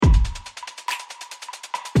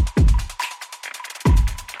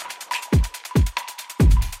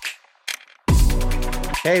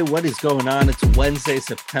Hey, what is going on? It's Wednesday,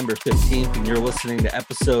 September 15th, and you're listening to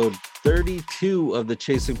episode 32 of the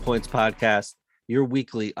Chasing Points podcast, your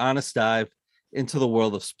weekly honest dive into the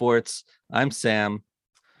world of sports. I'm Sam.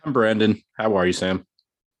 I'm Brandon. How are you, Sam?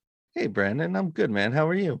 Hey, Brandon. I'm good, man. How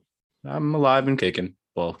are you? I'm alive and kicking.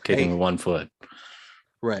 Well, kicking with 1 foot.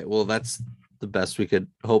 Right. Well, that's the best we could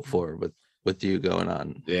hope for with you going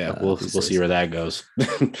on. Yeah, we'll see where that goes.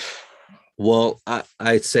 Well,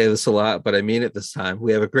 I say this a lot, but I mean it this time.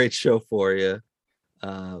 We have a great show for you.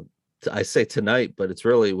 I say tonight, but it's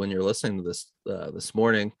really when you're listening to this this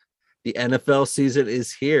morning. The NFL season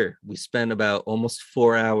is here. We spent about almost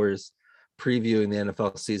 4 hours previewing the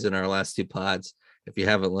NFL season, our last two pods. If you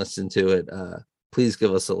haven't listened to it, please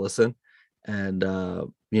give us a listen. And,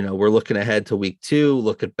 we're looking ahead to week 2,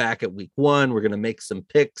 looking back at week 1. We're going to make some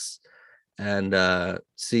picks and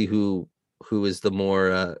see who is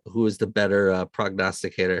the better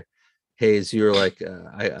prognosticator. Hayes, you're like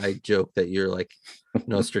I joke that you're like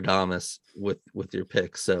Nostradamus with your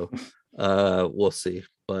picks, so we'll see.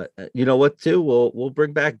 But you know what too, we'll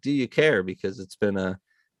bring back Do You Care, because it's been a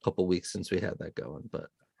couple weeks since we had that going. But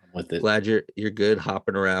with it, glad you're good,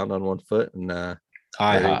 hopping around on 1 foot. And I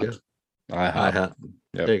hop. Yep.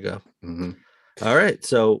 There you go. Mm-hmm. All right,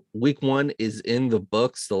 so week 1 is in the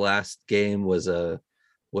books. The last game was a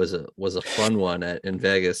fun one in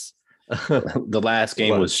Vegas. The last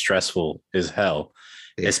game was stressful as hell,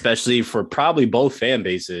 especially for probably both fan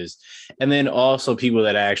bases, and then also people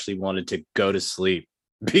that actually wanted to go to sleep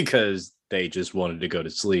because they just wanted to go to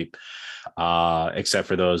sleep, except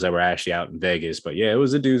for those that were actually out in Vegas. But yeah, it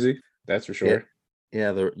was a doozy, that's for sure.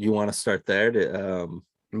 Yeah, you want to start there?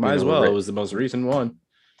 Might as well. It was the most recent one.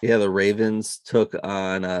 Yeah, the Ravens took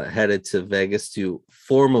on headed to Vegas to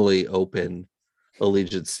formally open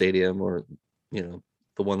Allegiant Stadium, or the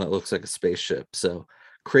one that looks like a spaceship. So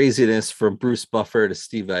craziness from Bruce Buffer to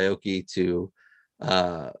Steve Aoki to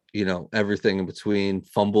everything in between,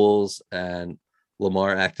 fumbles and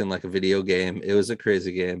Lamar acting like a video game. It was a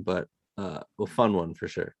crazy game, but a fun one for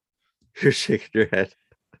sure. You're shaking your head.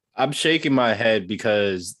 I'm shaking my head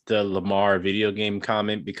because the Lamar video game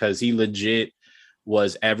comment, because he legit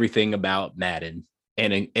was everything about Madden,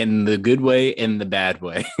 and in the good way and the bad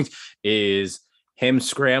way is him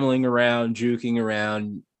scrambling around, juking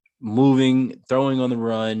around, moving, throwing on the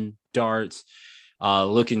run, darts,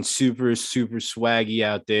 looking super, super swaggy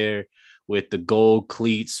out there with the gold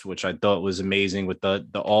cleats, which I thought was amazing, with the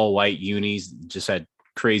all white unis, just had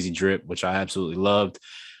crazy drip, which I absolutely loved.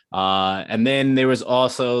 And then there was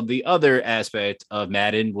also the other aspect of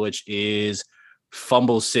Madden, which is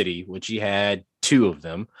Fumble City, which he had 2 of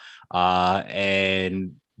them.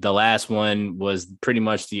 And the last one was pretty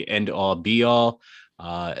much the end all be all.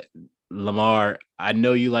 Lamar, I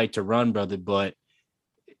know you like to run, brother, but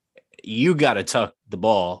you got to tuck the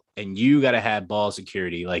ball and you got to have ball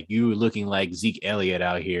security. Like, you were looking like Zeke Elliott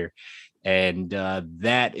out here. And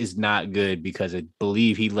that is not good, because I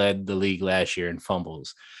believe he led the league last year in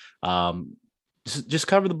fumbles. Just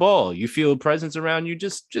cover the ball. You feel a presence around you,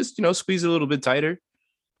 just squeeze it a little bit tighter,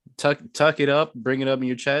 tuck it up, bring it up in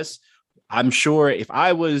your chest. I'm sure if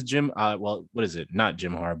I was Jim, what is it? Not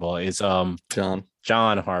Jim Harbaugh. It's John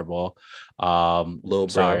Harbaugh. Little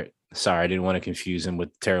sorry, I didn't want to confuse him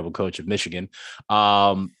with the terrible coach of Michigan.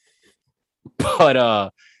 But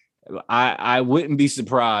I wouldn't be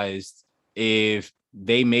surprised if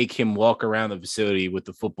they make him walk around the facility with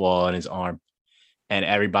the football in his arm, and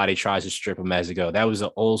everybody tries to strip him as they go. That was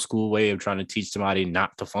an old school way of trying to teach somebody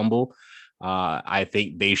not to fumble. I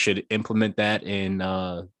think they should implement that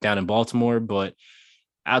down in Baltimore. But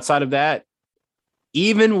outside of that,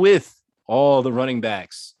 even with all the running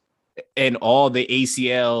backs and all the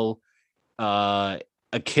ACL,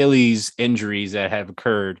 Achilles injuries that have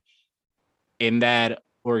occurred in that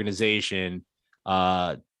organization,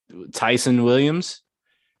 Tyson Williams,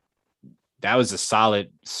 that was a solid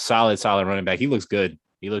running back. He looks good.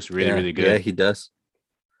 He looks really good. Yeah, he does.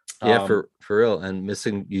 Yeah, for real. And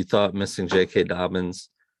missing J.K. Dobbins,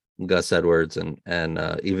 Gus Edwards, and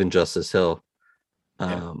even Justice Hill.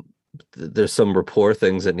 There's some rapport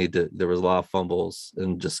things that there was a lot of fumbles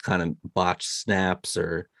and just kind of botched snaps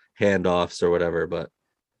or handoffs or whatever. But,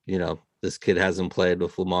 this kid hasn't played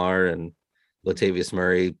with Lamar, and Latavius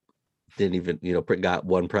Murray didn't even, got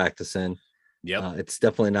 1 practice in. Yeah, it's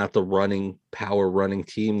definitely not the power running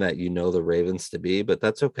team that the Ravens to be, but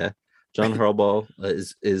that's okay. John Harbaugh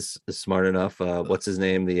is smart enough. What's his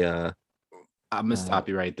name? I'm gonna stop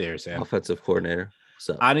you right there, Sam. Offensive coordinator.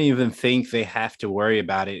 So I don't even think they have to worry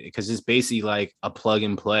about it, because it's basically like a plug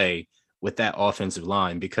and play with that offensive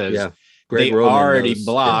line, because they already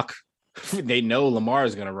block They know Lamar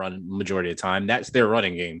is going to run majority of the time. That's their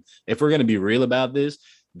running game. If we're going to be real about this,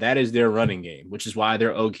 that is their running game, which is why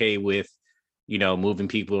they're okay with, moving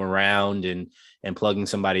people around and plugging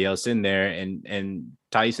somebody else in there. And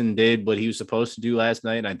Tyson did what he was supposed to do last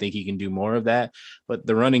night, and I think he can do more of that. But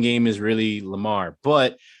the running game is really Lamar.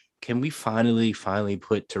 But can we finally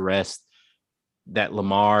put to rest that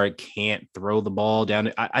Lamar can't throw the ball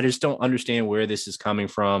down? I just don't understand where this is coming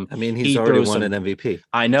from. I mean, he's He already throws won some. an MVP.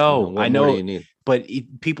 I know, What I more do know, you need? but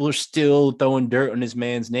people are still throwing dirt on this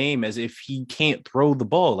man's name as if he can't throw the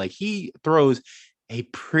ball. Like, he throws a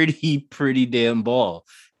pretty damn ball.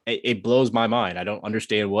 It blows my mind. I don't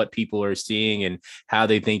understand what people are seeing and how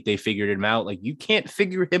they think they figured him out. Like, you can't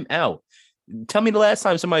figure him out. Tell me the last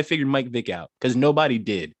time somebody figured Mike Vick out, because nobody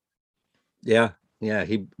did. Yeah,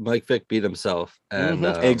 Mike Vick beat himself, and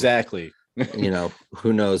Exactly.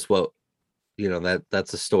 Who knows what,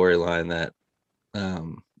 that's a storyline that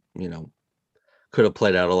could have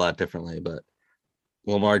played out a lot differently, but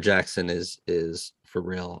Lamar Jackson is for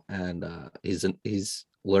real, and he's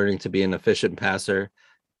learning to be an efficient passer,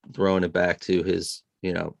 throwing it back to his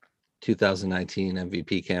 2019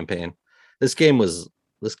 MVP campaign. This game was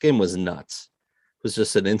nuts. It was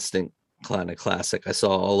just an instant kind of classic. I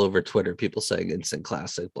saw all over Twitter people saying instant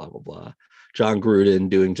classic, blah blah blah. John Gruden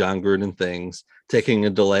doing John Gruden things, taking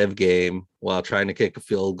a delay of game while trying to kick a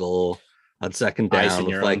field goal on second down Icing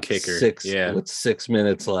with your own kicker. with 6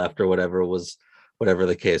 minutes left or whatever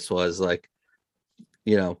the case was. Like,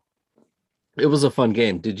 it was a fun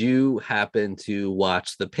game. Did you happen to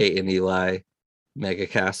watch the Peyton Eli mega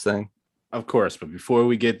cast thing? Of course, but before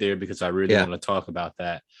we get there, because I really want to talk about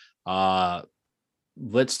that,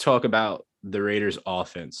 let's talk about the Raiders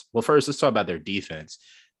offense. Well, first, let's talk about their defense.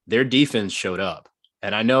 Their defense showed up.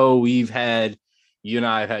 And I know you and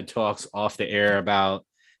I have had talks off the air about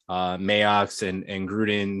Mayock's and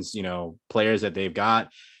Gruden's, players that they've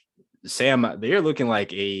got. Sam, they're looking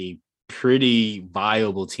like a pretty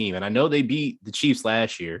viable team. And I know they beat the Chiefs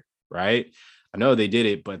last year, right? I know they did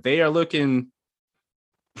it, but they are looking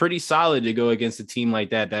pretty solid to go against a team like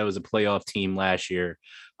that. That was a playoff team last year.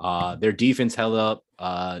 Their defense held up.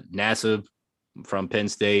 Nassib from Penn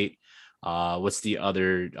State. What's the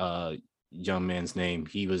other young man's name?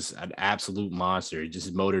 He was an absolute monster.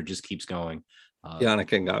 His motor just keeps going. Yannick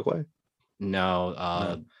Ngakoue?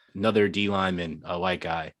 No, another D lineman, a white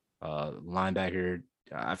guy, linebacker.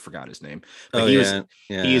 I forgot his name, but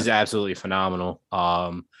he is absolutely phenomenal.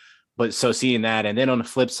 But so seeing that, and then on the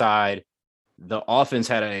flip side, the offense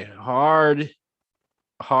had a hard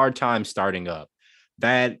time starting up.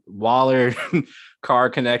 That Waller car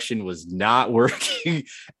connection was not working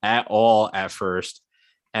at all at first.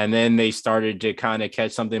 And then they started to kind of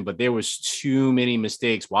catch something, but there was too many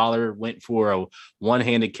mistakes. Waller went for a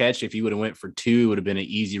one-handed catch. If he would have went for two, it would have been an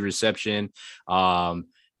easy reception. The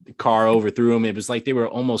car overthrew him. It was like they were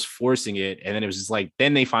almost forcing it. And then it was just like,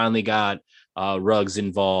 then they finally got Ruggs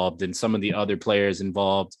involved and some of the other players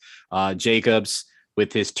involved. Jacobs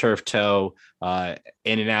with his turf toe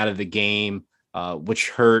in and out of the game,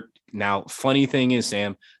 which hurt. Now, funny thing is,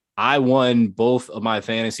 Sam, I won both of my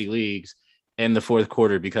fantasy leagues in the fourth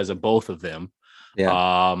quarter because of both of them.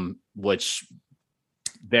 Yeah. Which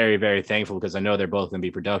very, very thankful, because I know they're both going to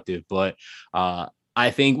be productive. But I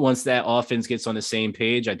think once that offense gets on the same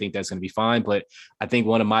page, I think that's going to be fine. But I think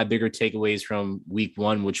one of my bigger takeaways from week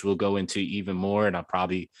one, which we'll go into even more, and I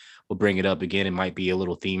probably will bring it up again, it might be a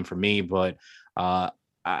little theme for me, but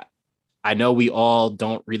I know we all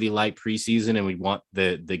don't really like preseason and we want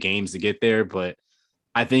the games to get there, but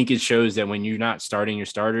I think it shows that when you're not starting your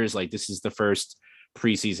starters, like, this is the first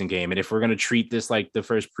preseason game. And if we're going to treat this like the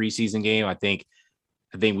first preseason game, I think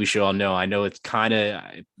we should all know. I know it's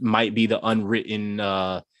might be the unwritten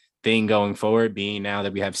thing going forward, being now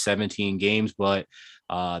that we have 17 games, but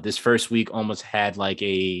this first week almost had like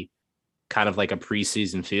a kind of like a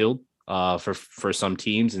preseason feel for some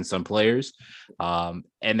teams and some players. And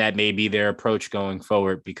that may be their approach going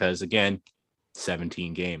forward, because again,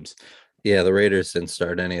 17 games. Yeah, the Raiders didn't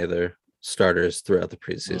start any of their starters throughout the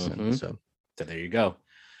preseason. Mm-hmm. So there you go.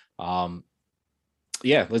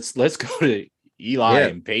 Yeah, let's go to Eli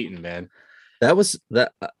and Peyton, man. That was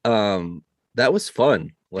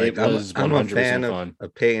fun. Like, it was I'm a fan of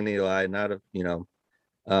Peyton Eli, not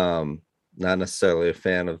necessarily a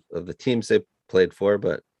fan of the teams they played for,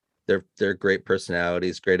 but they're great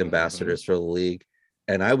personalities, great ambassadors for the league.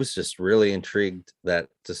 And I was just really intrigued that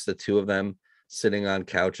just the two of them sitting on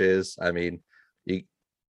couches. I mean,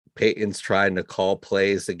 Peyton's trying to call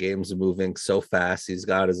plays. The game's moving so fast. He's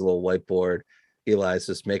got his little whiteboard. Eli's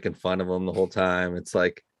just making fun of him the whole time. It's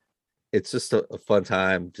like, it's just a fun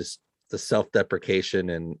time, just the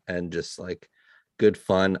self-deprecation and just like good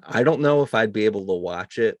fun. I don't know if I'd be able to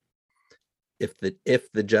watch it if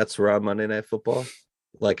the Jets were on Monday Night Football.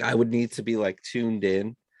 Like I would need to be like tuned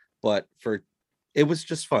in, but it was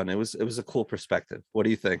just fun. It was a cool perspective. What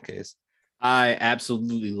do you think, Case? I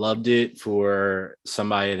absolutely loved it for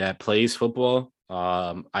somebody that plays football.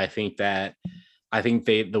 I think the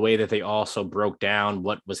way that they also broke down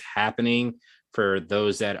what was happening for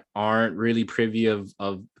those that aren't really privy of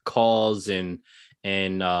calls and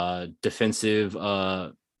defensive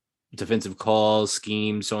calls,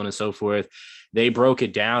 schemes, so on and so forth. They broke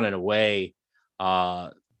it down in a way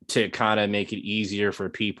to kind of make it easier for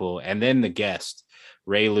people. And then the guest,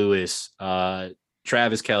 Ray Lewis,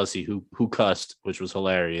 Travis Kelce, who cussed, which was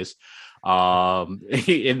hilarious. And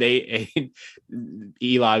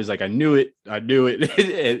Eli was like, I knew it.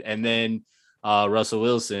 and then Russell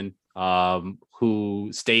Wilson, who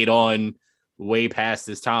stayed on way past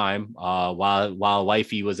his time, while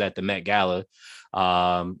wifey was at the Met Gala.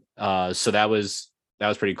 So that was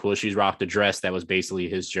pretty cool. She's rocked a dress that was basically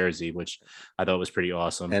his jersey, which I thought was pretty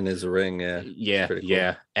awesome. And his ring, yeah, cool.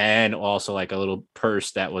 Yeah, and also like a little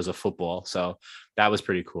purse that was a football. So that was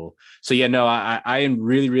pretty cool. So yeah, no, I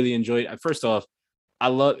really enjoyed it. First off,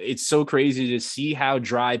 it's so crazy to see how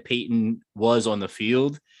dry Peyton was on the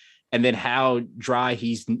field, and then how dry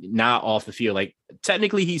he's not off the field. Like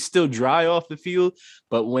technically he's still dry off the field,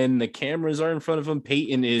 but when the cameras are in front of him,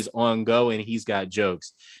 Peyton is on go and he's got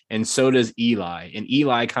jokes. And so does Eli. And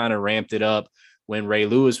Eli kind of ramped it up when Ray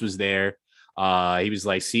Lewis was there. He was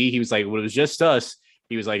like, see, he was like, well, it was just us.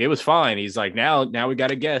 He was like, it was fine. He's like, now we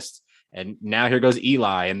got a guest. And now here goes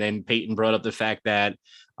Eli. And then Peyton brought up the fact that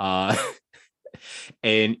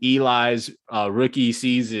in Eli's rookie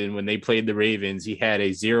season, when they played the Ravens, he had a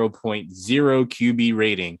 0.0 QB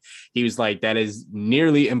rating. He was like, that is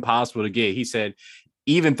nearly impossible to get. He said,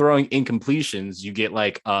 even throwing incompletions, you get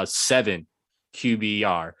like a 7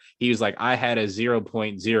 QBR. He was like, I had a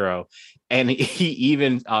 0.0. And he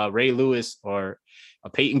even Ray Lewis or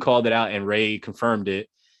Peyton called it out and Ray confirmed it.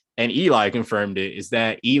 And Eli confirmed it, is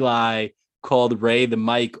that Eli called Ray the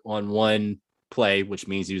Mike on one play, which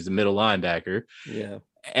means he was the middle linebacker. Yeah.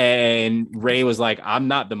 And Ray was like, I'm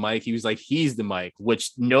not the Mike. He was like, he's the Mike,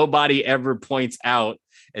 which nobody ever points out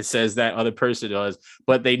and says that other person does.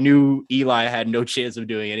 But they knew Eli had no chance of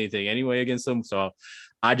doing anything anyway against them. So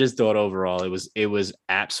I just thought overall it was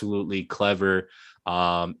absolutely clever.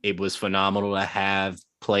 It was phenomenal to have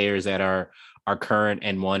players that are current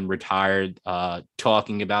and one retired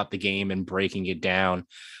talking about the game and breaking it down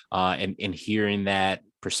and hearing that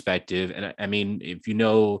perspective. And I mean, if you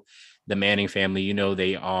know the Manning family, you know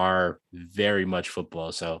they are very much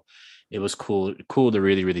football. So it was cool to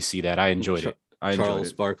really see that. I enjoyed it.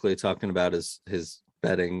 Charles Barkley talking about his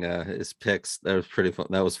betting, his picks. That was pretty fun.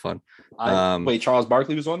 That was fun. Wait, Charles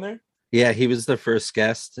Barkley was on there? Yeah, he was the first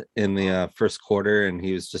guest in the first quarter, and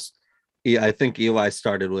he was just. I think Eli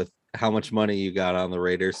started with how much money you got on the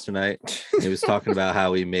Raiders tonight. He was talking about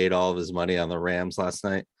how he made all of his money on the Rams last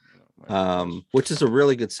night, which is a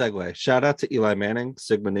really good segue. Shout out to Eli Manning,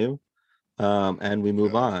 Sigma Nu, and we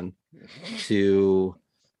move on to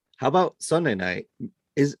how about Sunday night?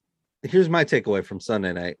 Here's my takeaway from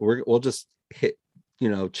Sunday night. We'll just hit,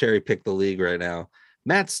 cherry pick the league right now.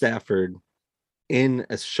 Matt Stafford in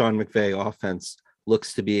a Sean McVay offense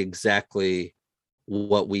looks to be exactly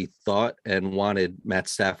what we thought and wanted Matt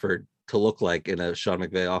Stafford to look like in a Sean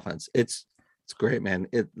McVay offense. It's great, man.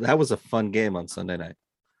 That was a fun game on Sunday night.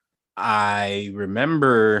 I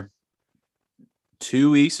remember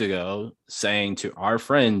 2 weeks ago saying to our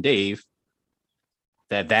friend Dave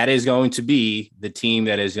that is going to be the team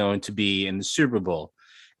that is going to be in the Super Bowl.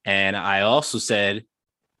 And I also said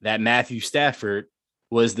that Matthew Stafford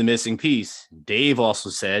was the missing piece. Dave also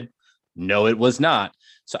said, no, it was not.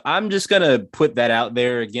 So I'm just going to put that out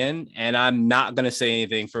there again, and I'm not going to say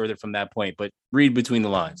anything further from that point, but read between the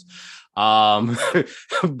lines.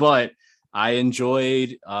 But I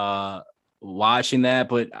enjoyed watching that,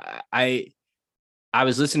 but I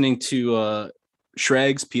was listening to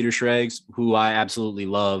Peter Schrags, who I absolutely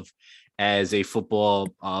love as a football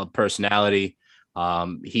personality.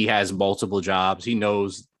 He has multiple jobs. He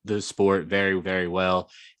knows the sport very, very well.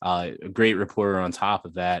 A great reporter on top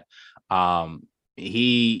of that.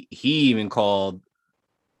 He even called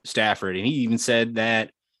Stafford, and he even said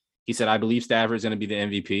I believe Stafford's going to be the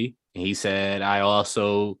MVP. And he said, I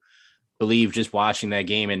also believe, just watching that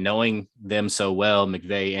game and knowing them so well,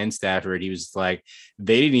 McVay and Stafford, he was like,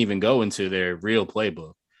 they didn't even go into their real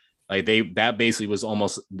playbook. Like that basically was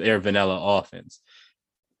almost their vanilla offense.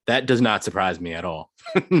 That does not surprise me at all.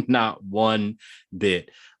 Not one bit.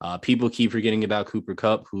 People keep forgetting about Cooper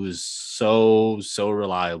Kupp, who is so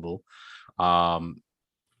reliable. Um,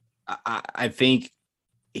 I think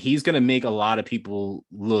he's going to make a lot of people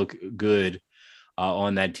look good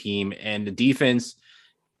on that team. And the defense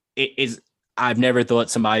is, I've never thought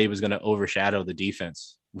somebody was going to overshadow the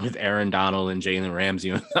defense with Aaron Donald and Jalen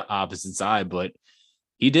Ramsey on the opposite side, but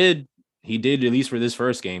he did. He did, at least for this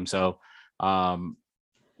first game. So,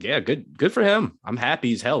 yeah, good for him. I'm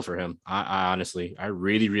happy as hell for him. I honestly, I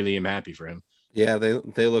really am happy for him. Yeah,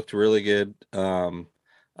 they looked really good.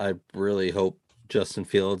 I really hope Justin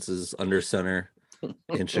Fields is under center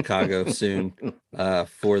in Chicago soon,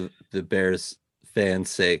 for the Bears fans'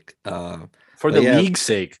 sake. For the league's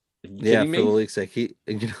sake. Yeah, for the league's sake. He,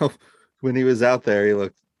 when he was out there,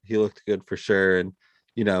 he looked good for sure. And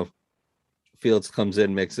Fields comes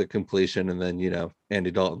in, makes a completion, and then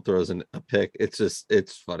Andy Dalton throws in a pick.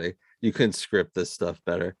 It's funny. You couldn't script this stuff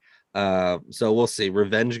better. So we'll see.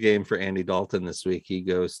 Revenge game for Andy Dalton this week. He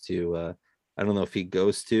goes to I don't know if he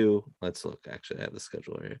goes to, let's look. Actually, I have the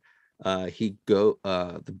schedule here.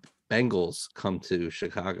 The Bengals come to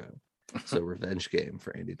Chicago. So revenge game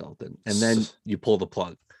for Andy Dalton. And then you pull the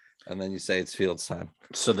plug. And then you say it's Fields time.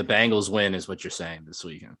 So the Bengals win is what you're saying this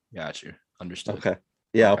weekend. Got you. Understood. Okay.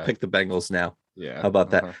 Yeah, okay. I'll pick the Bengals now. Yeah. How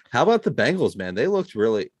about that? How about the Bengals, man? They looked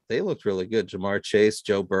really good. Jamar Chase,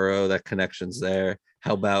 Joe Burrow, that connection's there.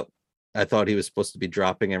 How about, I thought he was supposed to be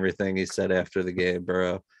dropping everything he said after the game,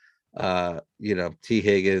 Burrow. T.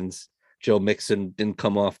 Higgins, Joe Mixon didn't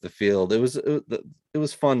come off the field. It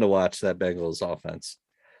was fun to watch that Bengals offense.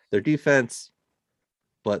 Their defense,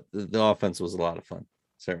 but the offense was a lot of fun,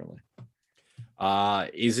 certainly.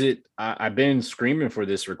 I've been screaming for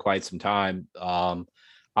this for quite some time.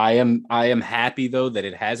 I am happy though that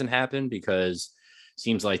it hasn't happened, because it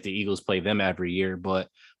seems like the Eagles play them every year. But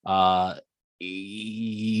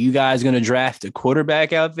you guys going to draft a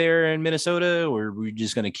quarterback out there in Minnesota, or are we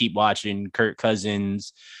just going to keep watching Kirk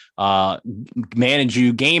Cousins game manage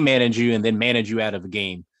you, and then manage you out of a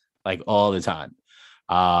game like all the time?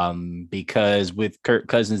 Because with Kirk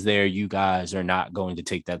Cousins there, you guys are not going to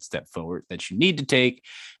take that step forward that you need to take,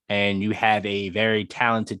 and you have a very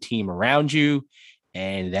talented team around you,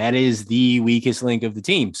 and that is the weakest link of the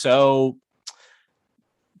team. So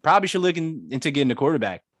probably should look into getting a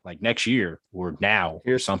quarterback like next year or now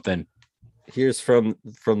or something. Here's from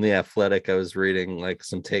the Athletic. I was reading like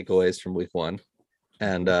some takeaways from week 1,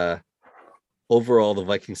 and overall the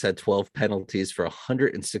Vikings had 12 penalties for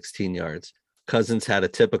 116 yards. Cousins had a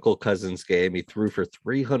typical Cousins game. He threw for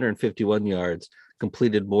 351 yards,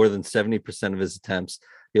 completed more than 70% of his attempts.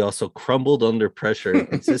 He also crumbled under pressure and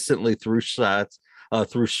consistently threw shots,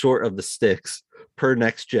 threw short of the sticks per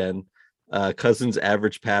Next Gen. Cousins'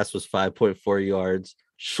 average pass was 5.4 yards,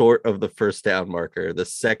 short of the first down marker, the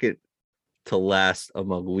second to last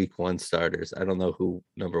among week 1 starters. I don't know who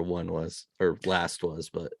number 1 was or last was,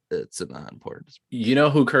 but it's not important. You know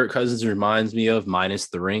who Kirk Cousins reminds me of, minus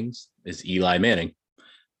the rings, is Eli Manning.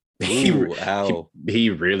 Ooh, he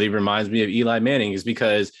really reminds me of Eli Manning, is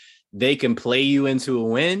because they can play you into a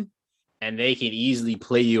win and they can easily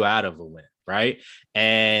play you out of a win, right?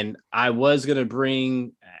 And I was going to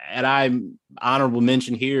bring, and I'm honorable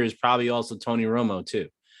mention here is probably also Tony Romo too.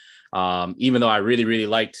 Even though I really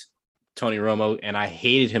liked Tony Romo, and I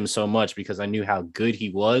hated him so much because I knew how good he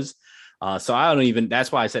was. So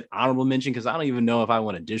that's why I said honorable mention, because I don't even know if I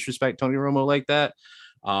want to disrespect Tony Romo like that.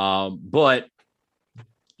 But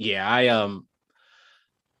yeah,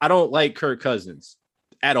 I don't like Kirk Cousins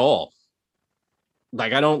at all.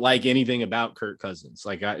 Like, I don't like anything about Kirk Cousins.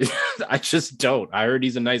 Like, I just don't. I heard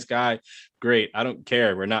he's a nice guy. Great. I don't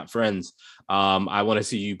care. We're not friends. I want to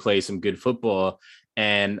see you play some good football.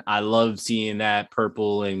 And I love seeing that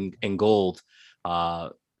purple and gold.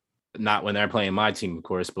 Not when they're playing my team, of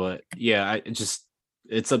course, but yeah,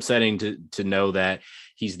 it's upsetting to know that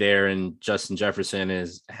he's there and Justin Jefferson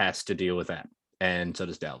has to deal with that, and so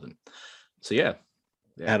does Dalvin. So yeah.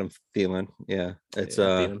 Adam Thielen. Yeah, it's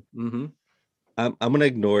Thielen. Mm-hmm. I'm gonna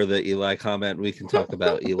ignore the Eli comment. We can talk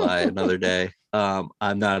about Eli another day. I'm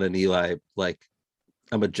not an Eli, like,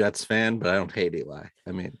 I'm a Jets fan, but I don't hate Eli.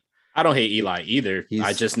 I mean, I don't hate Eli either.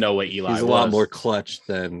 I just know what Eli was. He's a lot more clutch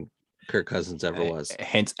than Kirk Cousins ever was.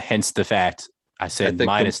 Hence the fact I said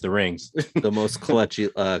minus the rings. The most clutch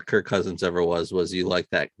Kirk Cousins ever was you like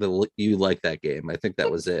that game. I think that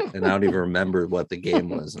was it. And I don't even remember what the game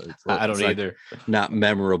was. I don't either. Not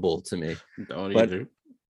memorable to me. Don't either.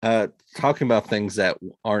 Talking about things that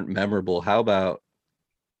aren't memorable, how about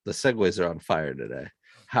the segues are on fire today?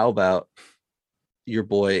 How about your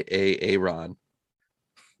boy Aaron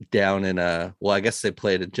down in well, I guess they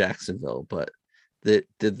played in Jacksonville, but did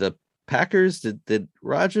the Packers did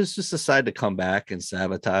Rodgers just decide to come back and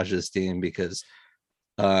sabotage his team because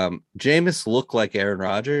Jameis looked like Aaron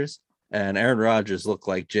Rodgers and Aaron Rodgers looked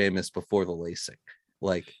like Jameis before the LASIK.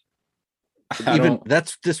 Like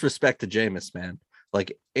that's disrespect to Jameis, man.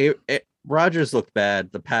 Like Rodgers looked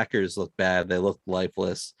bad, the Packers looked bad, they looked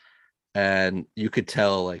lifeless, and you could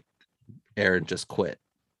tell like Aaron just quit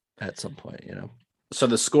at some point, you know. So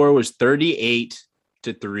the score was 38-3.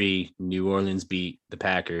 New Orleans beat the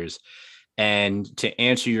Packers. And to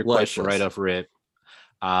answer your question right off rip,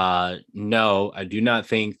 no, I do not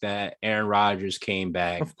think that Aaron Rodgers came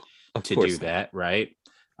back to do that, right?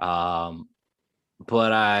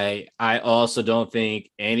 But I also don't think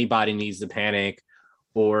anybody needs to panic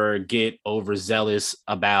or get overzealous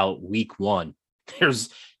about week 1. There's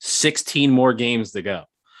 16 more games to go.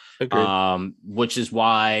 Which is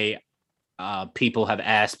why people have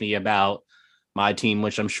asked me about my team,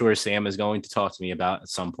 which I'm sure Sam is going to talk to me about at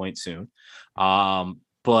some point soon.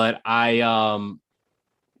 But I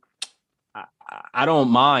don't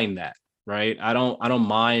mind that, right? I don't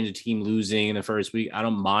mind a team losing in the first week. I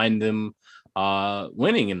don't mind them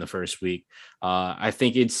winning in the first week. I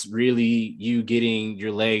think it's really you getting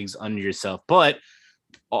your legs under yourself. But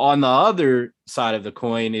on the other side of the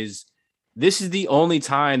coin is this is the only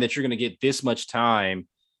time that you're going to get this much time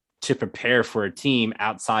to prepare for a team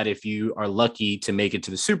outside if you are lucky to make it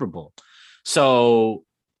to the Super Bowl. So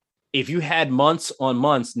if you had months on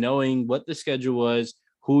months knowing what the schedule was,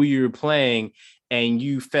 who you were playing, and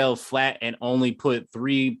you fell flat and only put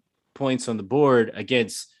 3 points on the board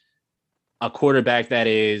against a quarterback that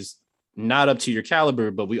is not up to your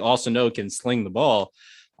caliber, but we also know can sling the ball.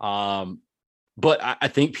 But I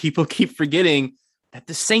think people keep forgetting that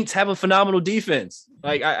the Saints have a phenomenal defense.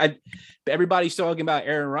 Like everybody's talking about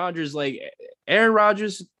Aaron Rodgers. Like Aaron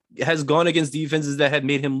Rodgers has gone against defenses that have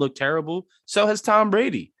made him look terrible. So has Tom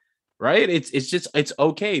Brady, right? It's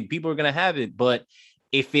okay. People are going to have it. But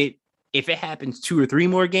if it happens 2 or 3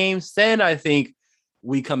 more games, then I think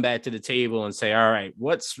we come back to the table and say, all right,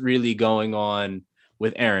 what's really going on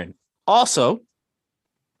with Aaron? Also,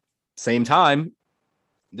 same time,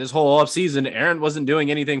 this whole offseason, Aaron wasn't doing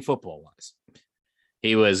anything football-wise.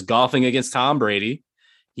 He was golfing against Tom Brady.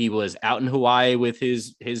 He was out in Hawaii with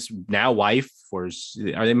his now wife. Are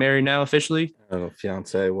they married now officially?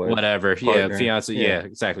 Fiance, wife, whatever. Partner. Yeah, fiance. Yeah,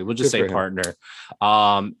 exactly. We'll just say partner.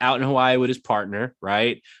 Out in Hawaii with his partner,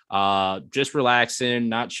 right? Just relaxing,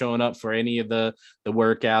 not showing up for any of the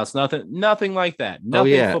workouts. Nothing like that.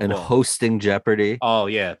 Nothing football. And hosting Jeopardy. Oh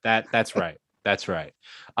yeah, that's right. That's right.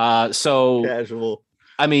 So casual.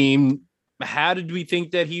 I mean, how did we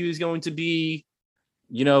think that he was going to be?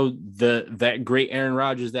 You know, that great Aaron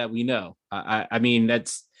Rodgers that we know. I mean,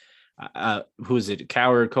 that's who is it?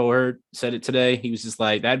 Cowherd said it today. He was just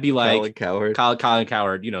like, that'd be like Colin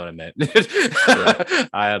Cowherd. You know what I meant? Yeah.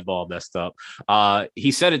 I had ball messed up.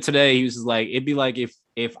 He said it today. He was just like, it'd be like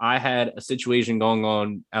if I had a situation going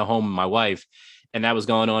on at home with my wife, and that was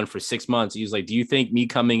going on for 6 months. He was like, do you think me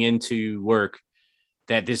coming into work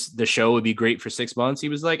that the show would be great for 6 months? He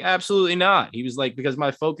was like, absolutely not. He was like, because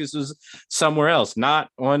my focus was somewhere else, not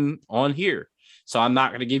on here. So I'm not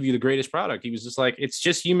going to give you the greatest product. He was just like, it's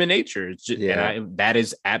just human nature. It's just, and that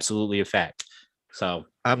is absolutely a fact. So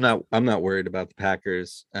I'm not worried about the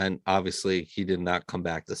Packers. And obviously he did not come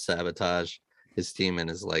back to sabotage his team and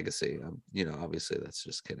his legacy. You know, obviously that's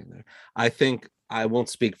just kidding there. I think I won't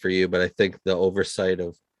speak for you, but I think the oversight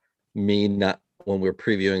of me not, when we were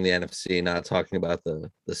previewing the NFC, not talking about the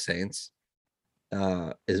Saints,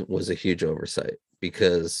 was a huge oversight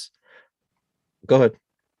because. Go ahead.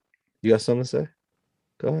 You got something to say?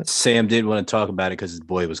 Go ahead. Sam did want to talk about it because his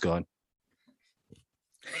boy was gone.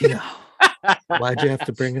 No. Why'd you have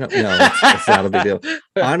to bring it up? No, it's not a big deal.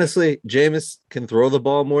 Honestly, Jameis can throw the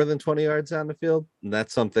ball more than 20 yards down the field. And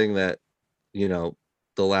that's something that, you know,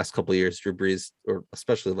 the last couple of years, Drew Brees, or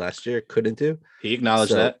especially last year, couldn't do. He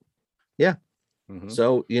acknowledged that. Yeah. Mm-hmm.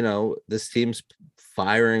 So, you know, this team's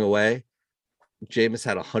firing away. Jameis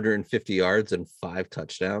had 150 yards and 5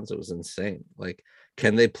 touchdowns. It was insane. Like,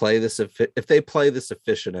 can they play this? If they play this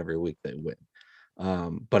efficient every week, they win.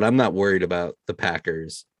 But I'm not worried about the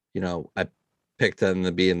Packers. You know, I picked them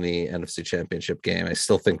to be in the NFC Championship game. I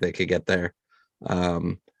still think they could get there.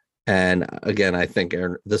 And again, I think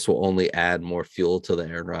this will only add more fuel to the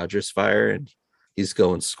Aaron Rodgers fire, and he's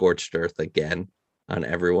going scorched earth again on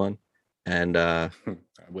everyone. And I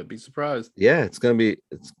wouldn't be surprised. Yeah, it's gonna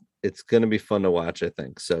be fun to watch, I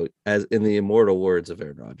think. So, as in the immortal words of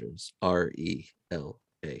Aaron Rodgers,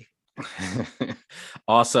 RELA.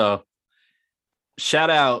 Also, shout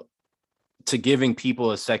out to giving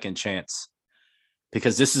people a second chance,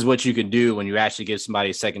 because this is what you can do when you actually give somebody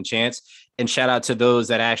a second chance. And shout out to those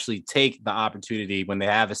that actually take the opportunity when they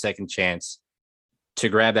have a second chance to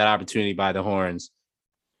grab that opportunity by the horns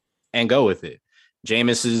and go with it.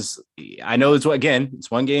 Jameis is, I know it's one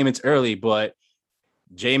game, it's early, but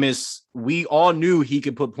Jameis, we all knew he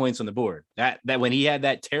could put points on the board. That when he had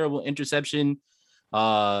that terrible interception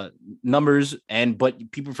numbers,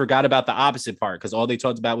 but people forgot about the opposite part because all they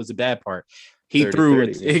talked about was the bad part. He 30,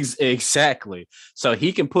 threw 30, it exactly. So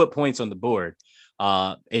he can put points on the board.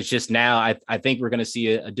 It's just now I think we're going to see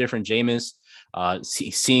a different Jameis,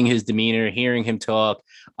 seeing his demeanor, hearing him talk,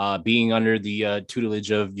 being under the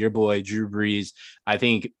tutelage of your boy Drew Brees, I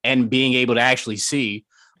think, and being able to actually see.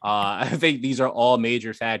 I think these are all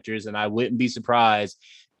major factors, and I wouldn't be surprised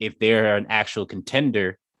if they're an actual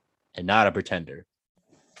contender and not a pretender.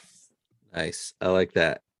 Nice. I like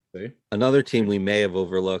that. See? Another team we may have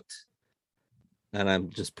overlooked, and I'm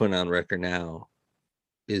just putting on record now,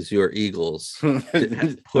 is your Eagles.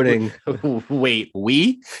 Putting wait,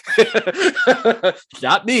 we?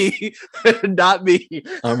 Not me. Not me.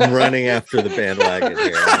 I'm running after the bandwagon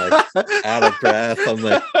here. I'm like out of breath. I'm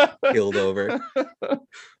like keeled over.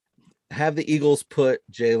 Have the Eagles put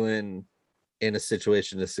Jalen in a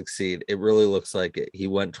situation to succeed? It really looks like it. He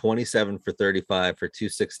went 27 for 35 for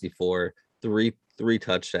 264, three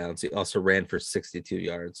touchdowns. He also ran for 62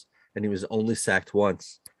 yards, and he was only sacked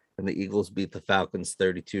once. And the Eagles beat the Falcons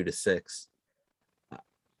 32-6.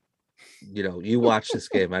 You know, you watched this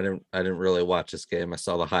game. I didn't really watch this game. I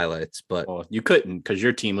saw the highlights, but you couldn't because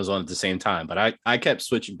your team was on at the same time. But I kept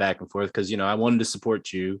switching back and forth because, you know, I wanted to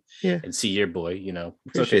support you and see your boy, you know.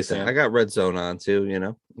 It's okay, Sam. I got Red Zone on too, you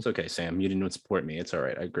know. It's okay, Sam. You didn't support me. It's all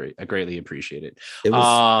right. I greatly appreciate it. It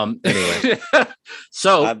was anyway.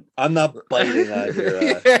 So I'm not biting on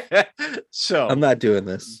your so I'm not doing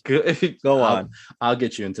this. Go on. I'll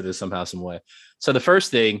get you into this somehow, some way. So the first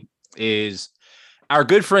thing is our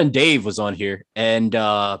good friend Dave was on here, and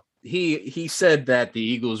he said that the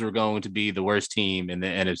Eagles were going to be the worst team in the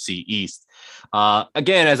NFC East.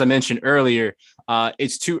 Again, as I mentioned earlier,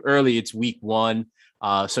 it's too early. It's week 1.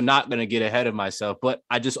 So not going to get ahead of myself, but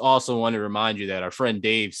I just also want to remind you that our friend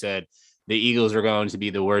Dave said the Eagles are going to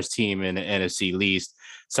be the worst team in the NFC East.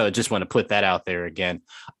 So I just want to put that out there again.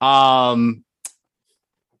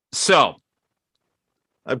 So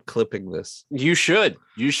I'm clipping this. You should,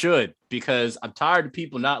 because I'm tired of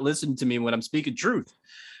people not listening to me when I'm speaking truth.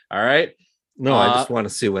 All right. No, I just want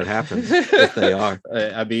to see what happens if they are.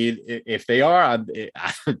 I mean, if they are,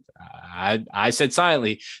 I said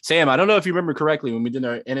silently. Sam, I don't know if you remember correctly when we did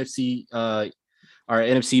our NFC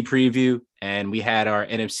preview and we had our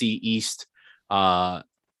NFC East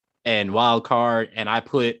and wild card, and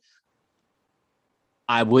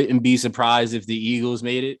I wouldn't be surprised if the Eagles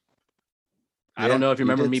made it. I don't know if you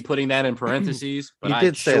remember me putting that in parentheses, but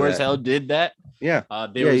I sure as hell did that. Yeah.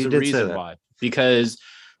 There was a reason why, because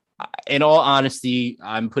in all honesty,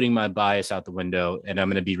 I'm putting my bias out the window, and I'm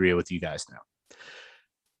going to be real with you guys now.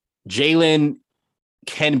 Jalen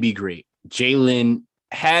can be great. Jalen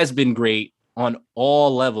has been great on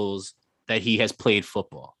all levels that he has played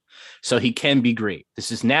football. So he can be great.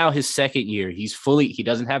 This is now his second year. He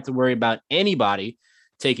doesn't have to worry about anybody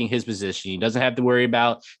taking his position. He doesn't have to worry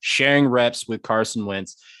about sharing reps with Carson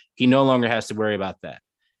Wentz. He no longer has to worry about that.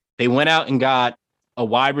 They went out and got a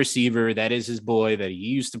wide receiver that is his boy that he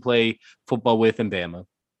used to play football with in Bama.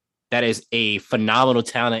 That is a phenomenal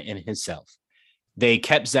talent in himself. They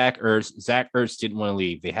kept Zach Ertz. Zach Ertz didn't want to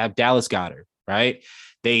leave. They have Dallas Goedert, right?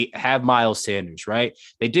 They have Miles Sanders, right?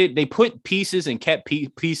 They put pieces and kept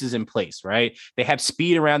pieces in place, right? They have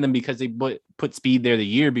speed around them because they put speed there the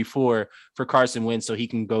year before for Carson Wentz so he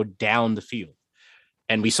can go down the field.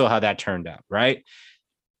 And we saw how that turned out, right?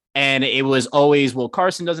 And it was always, well,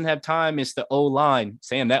 Carson doesn't have time. It's the O-line.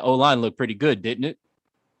 Sam, that O-line looked pretty good, didn't it?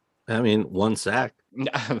 I mean, one sack.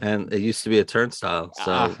 And it used to be a turnstile.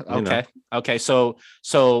 So, okay.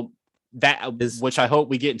 So that is, which I hope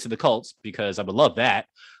we get into the Colts because I would love that.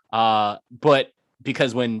 But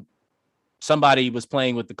because when somebody was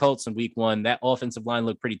playing with the Colts in week 1, that offensive line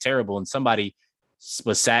looked pretty terrible, and somebody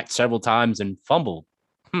was sacked several times and fumbled.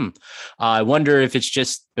 I wonder if it's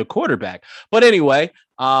just the quarterback. But anyway,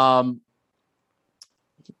 don't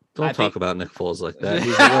talk about Nick Foles like that.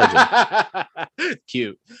 He's a legend.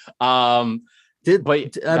 Cute. I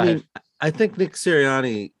think Nick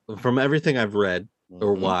Sirianni, from everything I've read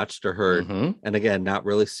or watched or heard, and again, not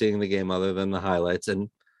really seeing the game other than the highlights and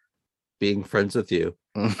being friends with you,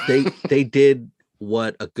 they did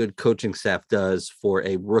what a good coaching staff does for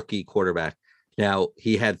a rookie quarterback. Now,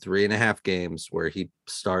 he had 3.5 games where he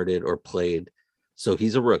started or played, so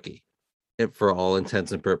he's a rookie. for all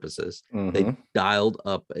intents and purposes. They Mhm. dialed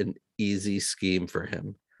up an easy scheme for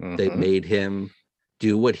him. They Mhm. made him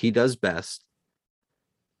do what he does best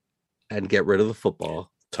and get rid of the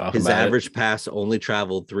football. Talk His about it. average pass only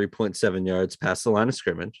traveled 3.7 yards past the line of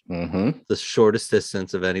scrimmage, Mhm. the shortest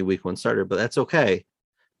distance of any week one starter, but that's okay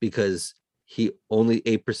because he only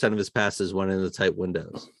 8% of his passes went in the tight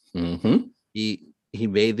windows. Mhm. He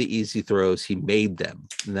made the easy throws, he made them.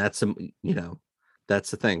 And that's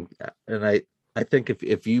that's the thing. And I think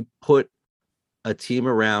if you put a team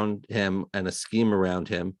around him and a scheme around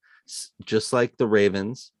him, just like the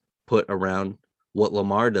Ravens put around what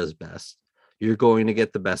Lamar does best, you're going to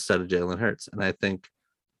get the best out of Jalen Hurts. And I think,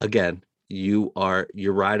 again, you're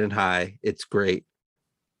riding high. It's great.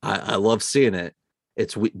 I love seeing it.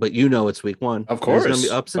 It's week, but it's week one. Of There's going to be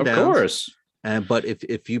course. ups and Of downs. course. But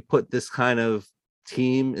if you put this kind of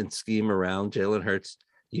team and scheme around Jalen Hurts,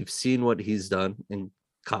 you've seen what he's done in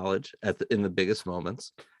college in the biggest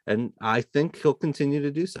moments, and I think he'll continue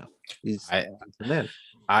to do so. He's the man.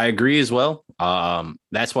 I agree as well.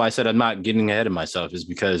 That's why I said I'm not getting ahead of myself, is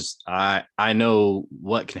because I know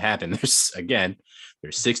what can happen. There's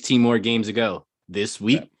 16 more games to go. This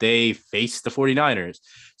week they face the 49ers.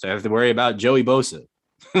 So I have to worry about Joey Bosa.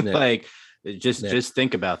 Like just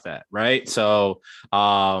think about that, right? So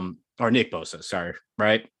or Nick Bosa, sorry,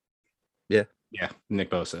 right? Yeah, Nick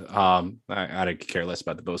Bosa. I don't care less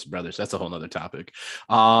about the Bosa brothers. That's a whole nother topic.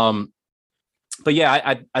 But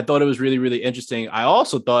yeah, I thought it was really, really interesting. I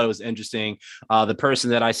also thought it was interesting, the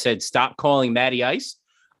person that I said stop calling Matty Ice,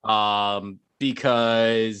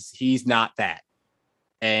 because he's not that.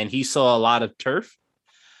 And he saw a lot of turf.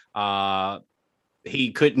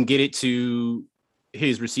 He couldn't get it to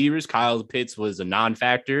his receivers. Kyle Pitts was a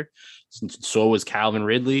non-factor. So was Calvin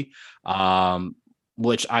Ridley,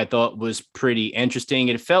 which I thought was pretty interesting.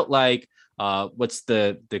 It felt like, what's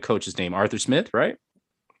the coach's name? Arthur Smith, right?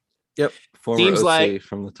 Yep. Former Seems OC like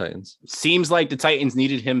from the Titans. Seems like the Titans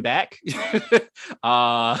needed him back.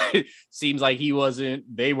 Seems like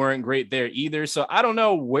they weren't great there either. So I don't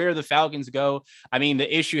know where the Falcons go. I mean,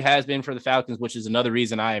 the issue has been for the Falcons, which is another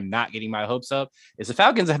reason I am not getting my hopes up, is the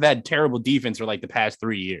Falcons have had terrible defense for like the past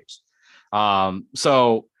 3 years.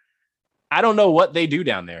 So I don't know what they do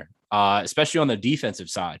down there, especially on the defensive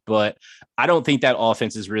side, but I don't think that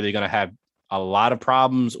offense is really going to have a lot of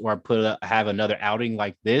problems or have another outing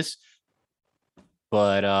like this.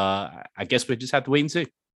 But I guess we just have to wait and see.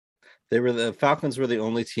 The Falcons were the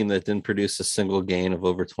only team that didn't produce a single gain of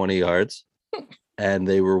over 20 yards. And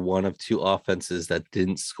they were one of two offenses that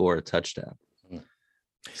didn't score a touchdown.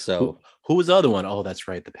 So who was the other one? Oh, that's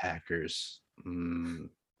right. The Packers.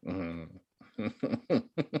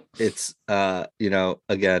 It's,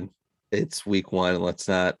 again, it's week one. Let's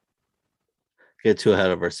not get too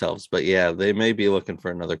ahead of ourselves. But yeah, they may be looking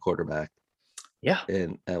for another quarterback. Yeah,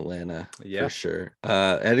 in Atlanta, yeah, for sure.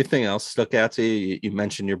 Anything else stuck out to you? You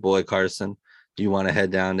mentioned your boy Carson. Do you want to head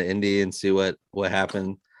down to Indy and see what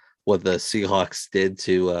happened, what the Seahawks did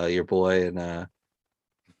to your boy and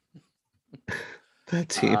that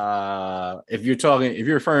team? If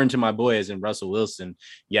you're referring to my boy as in Russell Wilson,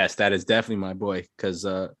 yes, that is definitely my boy, because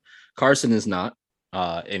Carson is not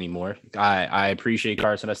anymore. I appreciate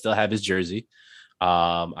Carson. I still have his jersey.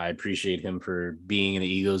 I appreciate him for being in the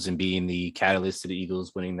Eagles and being the catalyst to the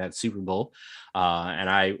Eagles winning that Super Bowl. And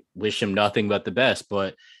I wish him nothing but the best.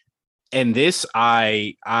 But in this,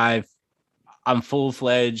 I'm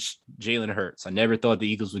full-fledged Jalen Hurts. I never thought the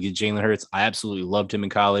Eagles would get Jalen Hurts. I absolutely loved him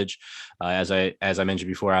in college. As I mentioned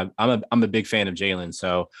before, I'm a big fan of Jalen.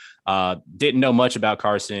 So didn't know much about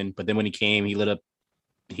Carson, but then when he came, he lit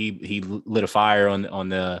a fire on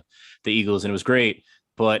the Eagles, and it was great.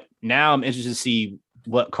 But now I'm interested to see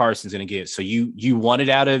what Carson's going to get. So you wanted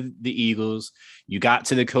out of the Eagles. You got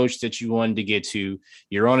to the coach that you wanted to get to.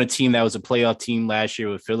 You're on a team that was a playoff team last year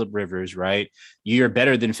with Phillip Rivers, right? You're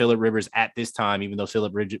better than Phillip Rivers at this time, even though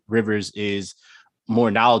Phillip Rivers is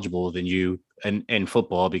more knowledgeable than you in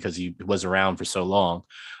football because he was around for so long.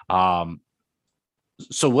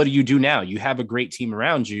 So what do you do now? You have a great team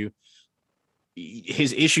around you.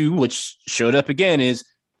 His issue, which showed up again, is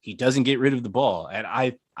he doesn't get rid of the ball. And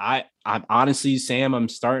I'm honestly, Sam, I'm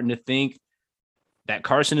starting to think that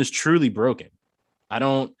Carson is truly broken. I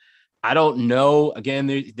don't know.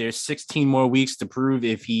 Again, there's 16 more weeks to prove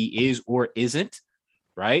if he is or isn't,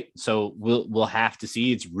 right? So we'll have to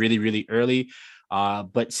see. It's really, really early.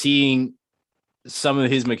 But seeing some of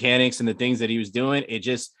his mechanics and the things that he was doing, it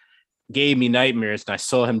just gave me nightmares. And I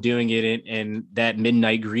saw him doing it in that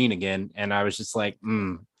midnight green again. And I was just like,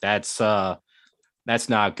 that's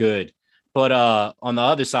not good. But on the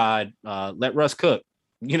other side, let Russ cook.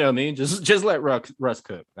 You know what I mean? Just let Russ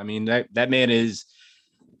cook. I mean, that man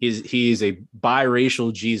he is a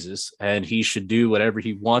biracial Jesus, and he should do whatever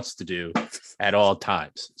he wants to do at all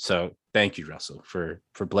times. So thank you, Russell, for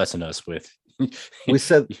blessing us with. We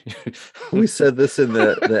said this in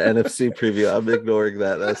the NFC preview. I'm ignoring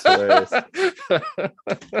that. That's hilarious.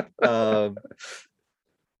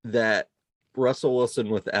 That Russell Wilson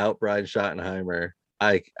without Brian Schottenheimer,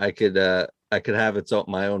 I could have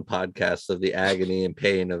my own podcast of the agony and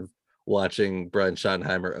pain of watching Brian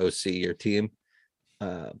Schottenheimer OC your team.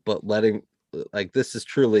 But this is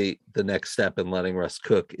truly the next step in letting Russ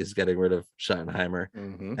cook is getting rid of Schottenheimer.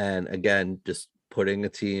 Mm-hmm. And again, just putting a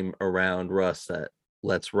team around Russ that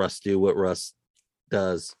lets Russ do what Russ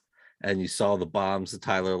does. And you saw the bombs of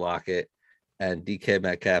Tyler Lockett, and DK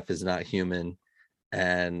Metcalf is not human.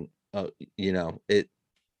 And,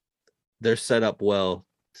 they're set up well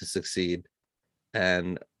to succeed.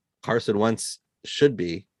 And Carson Wentz should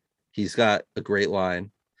be. He's got a great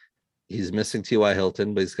line. He's missing T.Y.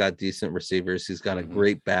 Hilton, but he's got decent receivers. He's got a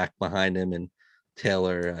great back behind him, and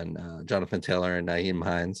Taylor and Jonathan Taylor and Nyheim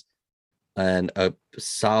Hines, and a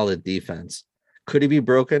solid defense. Could he be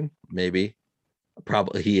broken? Maybe.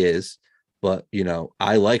 Probably he is. But,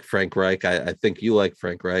 I like Frank Reich. I think you like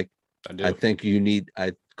Frank Reich. I do. I think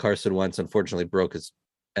Carson Wentz unfortunately broke his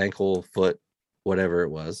ankle, foot, whatever it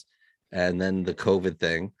was. And then the COVID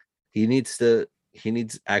thing, he needs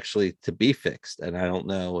actually to be fixed. And I don't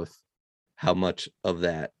know how much of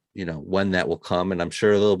that, when that will come. And I'm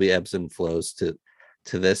sure there'll be ebbs and flows to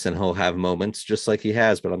this, and he'll have moments just like he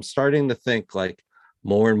has. But I'm starting to think like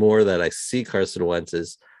more and more that I see Carson Wentz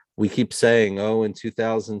is, we keep saying, in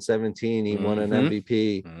 2017, he won an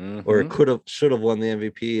MVP, or should have won the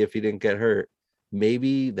MVP if he didn't get hurt.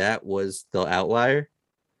 Maybe that was the outlier.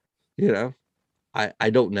 I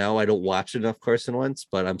don't know. I don't watch enough Carson Wentz,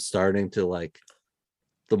 but I'm starting to like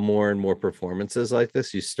the more and more performances like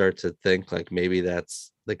this, you start to think like maybe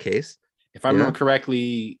that's the case. If I remember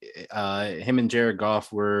correctly, him and Jared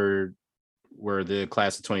Goff were the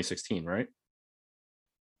class of 2016, right?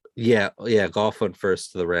 Yeah. Goff went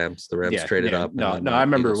first to the Rams. The Rams traded up. No, I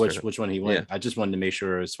remember which one he went. Yeah. I just wanted to make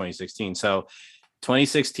sure it was 2016. So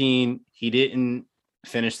 2016, he didn't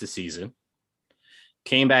finish the season.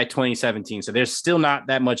 Came back 2017. So there's still not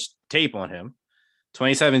that much tape on him.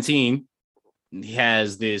 2017, he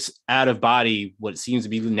has this out of body, what seems to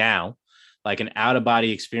be now like an out of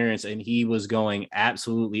body experience. And he was going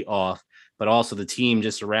absolutely off, but also the team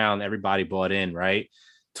just around everybody bought in, right?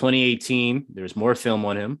 2018, there was more film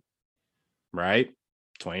on him, right?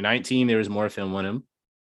 2019, there was more film on him.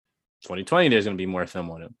 2020, there's going to be more film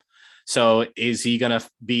on him. So is he going to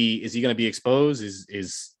be exposed?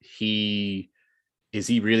 Is he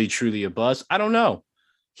really truly a bust? I don't know.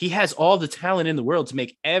 He has all the talent in the world to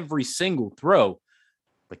make every single throw,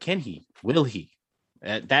 but can he? Will he?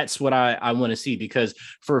 That's what I want to see, because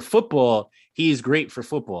for football, he is great for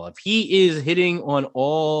football. If he is hitting on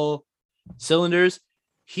all cylinders,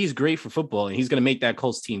 he's great for football, and he's going to make that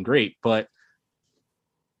Colts team great. But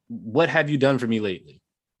what have you done for me lately?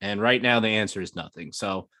 And right now the answer is nothing.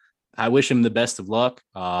 So I wish him the best of luck.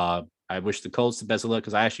 I wish the Colts the best of luck,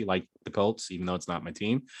 because I actually like the Colts, even though it's not my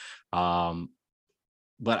team.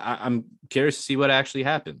 But I'm curious to see what actually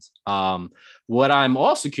happens. What I'm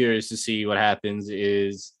also curious to see what happens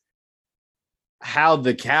is how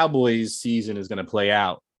the Cowboys season is going to play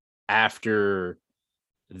out after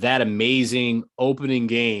that amazing opening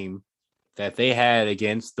game that they had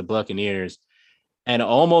against the Buccaneers and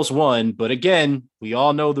almost won. But again, we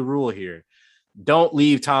all know the rule here. Don't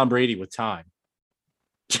leave Tom Brady with time.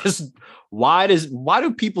 Just why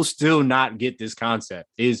do people still not get this concept?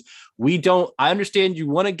 I understand you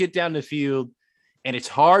want to get down the field, and it's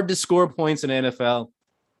hard to score points in the NFL,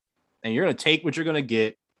 and you're going to take what you're going to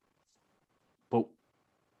get. But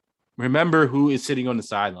remember who is sitting on the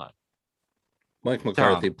sideline. Mike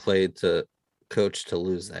McCarthy played to coach to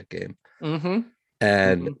lose that game. Mm-hmm.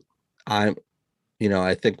 And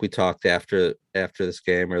I think we talked after this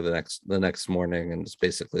game or the next morning, and it's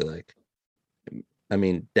basically like, I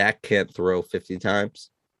mean, Dak can't throw 50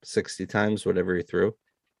 times, 60 times, whatever he threw,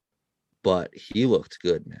 but he looked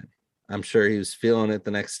good, man. I'm sure he was feeling it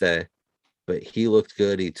the next day, but he looked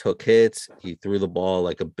good. He took hits. He threw the ball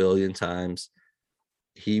like a billion times.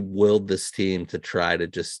 He willed this team to try to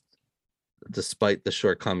just, despite the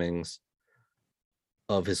shortcomings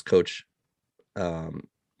of his coach,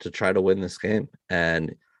 to try to win this game.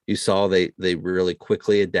 And you saw they really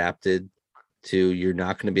quickly adapted to, you're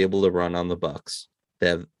not going to be able to run on the Bucs. They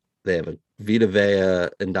have a Vita Vea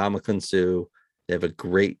and Ndamukong Suh. They have a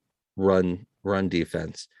great run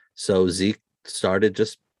defense. So Zeke started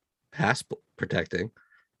just pass protecting,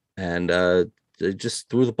 and they just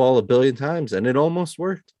threw the ball a billion times, and it almost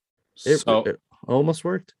worked. It almost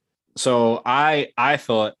worked. So I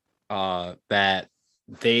thought that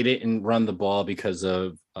they didn't run the ball because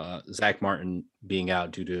of Zach Martin being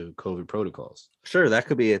out due to COVID protocols. Sure, that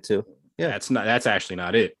could be it too. Yeah, That's actually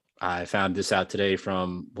not it. I found this out today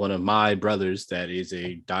from one of my brothers that is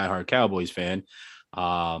a diehard Cowboys fan.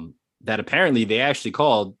 That apparently they actually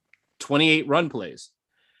called 28 run plays.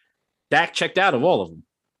 Dak checked out of all of them,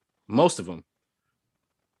 most of them.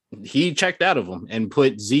 He checked out of them and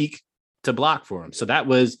put Zeke to block for him. So that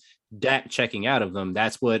was Dak checking out of them.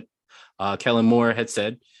 That's what Kellen Moore had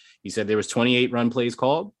said. He said there was 28 run plays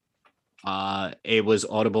called. It was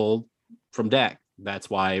audible from Dak. That's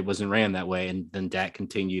why it wasn't ran that way. And then Dak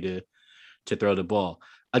continued to throw the ball.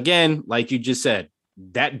 Again, like you just said,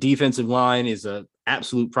 that defensive line is an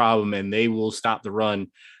absolute problem, and they will stop the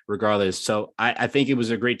run regardless. So I think it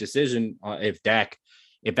was a great decision if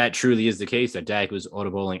that truly is the case, that Dak was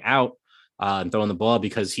audibling out and throwing the ball,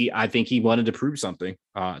 because I think he wanted to prove something.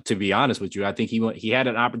 To be honest with you, I think he had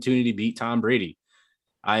an opportunity to beat Tom Brady.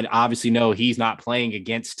 I obviously know he's not playing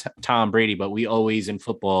against Tom Brady, but we always in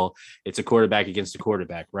football, it's a quarterback against a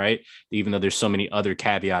quarterback, right? Even though there's so many other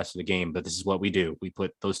caveats to the game, but this is what we do. We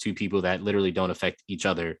put those two people that literally don't affect each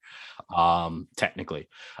other technically.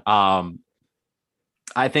 I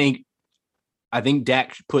think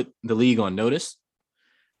Dak put the league on notice.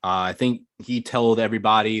 I think he told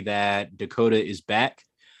everybody that Dakota is back.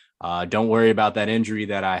 Don't worry about that injury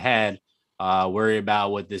that I had. Worry about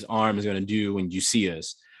what this arm is going to do when you see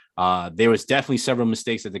us. There was definitely several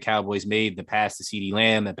mistakes that the Cowboys made. The pass to CeeDee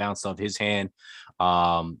Lamb that bounced off his hand.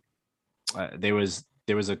 There was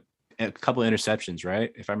a couple of interceptions,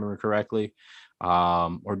 right? If I remember correctly.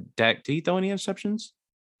 Or Dak, did he throw any interceptions?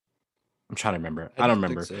 I'm trying to remember. I don't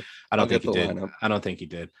remember. So. I don't think he did. I don't think he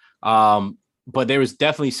did. But there was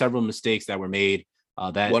definitely several mistakes that were made.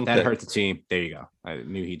 That hurt the team. There you go. I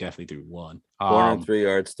knew he definitely threw one. 403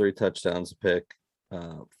 yards, 3 touchdowns, a pick,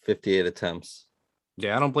 58 attempts.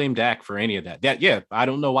 Yeah, I don't blame Dak for any of that. Yeah, I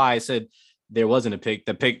don't know why I said there wasn't a pick.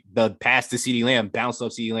 The pass to CeeDee Lamb bounced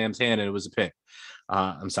off CeeDee Lamb's hand and it was a pick.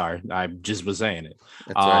 I'm sorry. I just was saying it.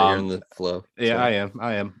 That's right. You're in the flow. Yeah, so.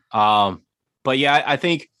 I am. But yeah, I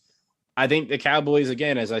think the Cowboys,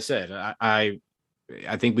 again, as I said, I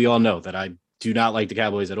think we all know that I do not like the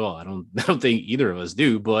Cowboys at all. I don't think either of us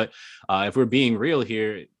do. But if we're being real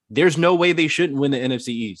here, there's no way they shouldn't win the NFC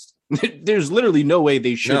East. There's literally no way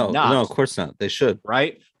they should not. No, of course not. They should.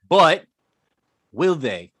 Right. But will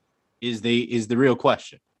they is the real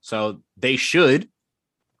question. So they should.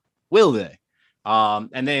 Will they?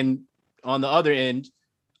 And then on the other end,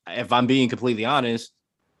 if I'm being completely honest,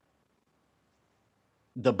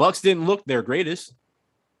 the Bucs didn't look their greatest.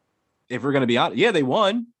 If we're going to be honest, yeah, they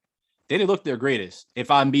won. They didn't look their greatest.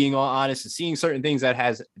 If I'm being all honest, and seeing certain things that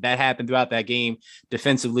happened throughout that game,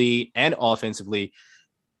 defensively and offensively,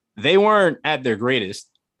 they weren't at their greatest.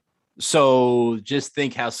 So just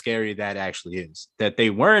think how scary that actually is, that they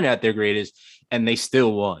weren't at their greatest and they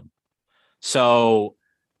still won. So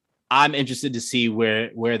I'm interested to see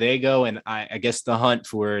where they go. And I guess the hunt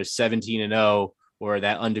for 17-0 or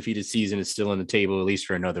that undefeated season is still on the table, at least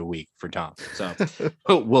for another week for Tom. So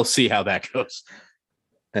we'll see how that goes.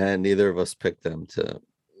 And neither of us picked them to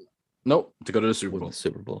go to the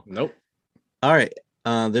Super Bowl. Nope. All right.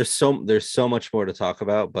 There's so much more to talk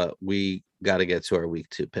about, but we got to get to our week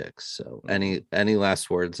 2 picks. So any last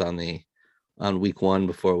words on week 1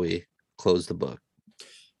 before we close the book?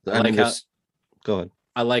 Go ahead.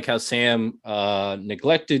 I like how Sam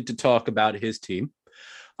neglected to talk about his team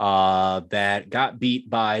that got beat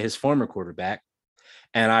by his former quarterback.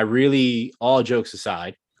 And I really, all jokes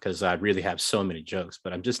aside, because I really have so many jokes,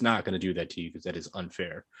 but I'm just not going to do that to you because that is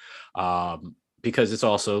unfair. Because it's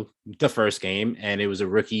also the first game and it was a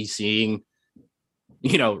rookie seeing,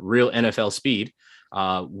 real NFL speed.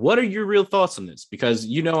 What are your real thoughts on this? Because,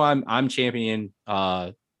 I'm champion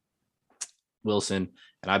Wilson,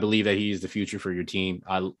 and I believe that he is the future for your team.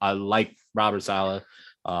 I like Robert Saleh.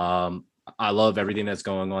 I love everything that's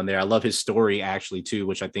going on there. I love his story actually too,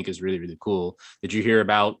 which I think is really, really cool. Did you hear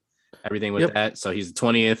about everything with that? So he's the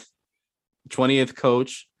 20th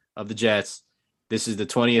coach of the Jets. This is the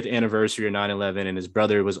 20th anniversary of 9/11, and his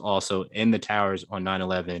brother was also in the towers on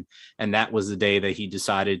 9/11. And that was the day that he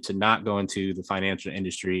decided to not go into the financial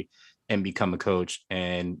industry and become a coach,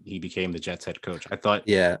 and he became the Jets head coach. I thought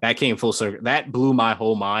that came full circle. That blew my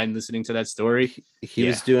whole mind listening to that story. He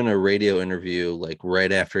was doing a radio interview like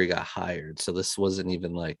right after he got hired. So this wasn't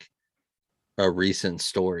even like a recent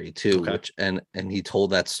story too, okay. And he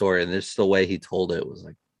told that story, and this the way he told it was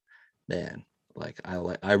like, man, Like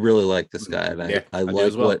I really like this guy, and I do like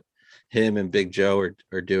as well. what him and Big Joe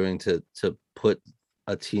are doing to put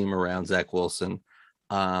a team around Zach Wilson.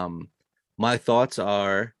 My thoughts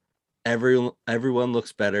are everyone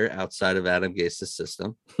looks better outside of Adam Gase's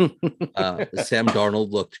system. Sam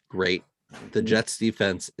Darnold looked great. The Jets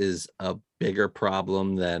defense is a bigger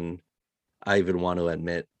problem than I even want to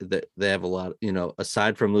admit. That they have a lot,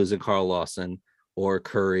 aside from losing Carl Lawson or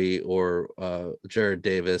Curry or Jared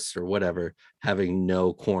Davis or whatever, having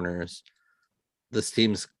no corners.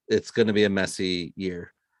 It's going to be a messy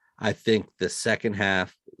year. I think the second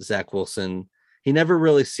half, Zach Wilson, he never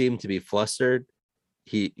really seemed to be flustered.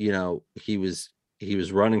 He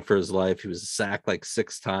was running for his life. He was sacked like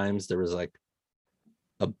 6 times. There was like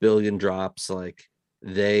a billion drops. Like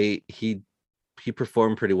he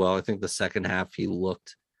performed pretty well. I think the second half he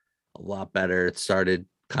looked a lot better. It started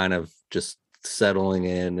kind of just settling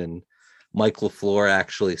in, and Mike LaFleur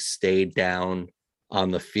actually stayed down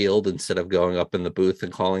on the field instead of going up in the booth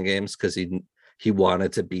and calling games because he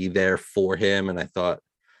wanted to be there for him. And I thought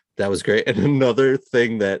that was great. And another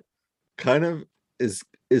thing that kind of is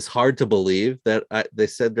hard to believe that they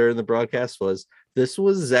said during the broadcast was this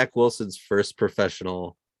was Zach Wilson's first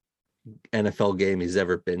professional NFL game he's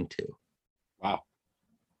ever been to. Wow.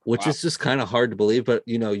 Which is just kind of hard to believe, but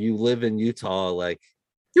you live in Utah, like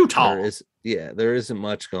Utah. there isn't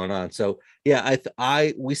much going on. So yeah,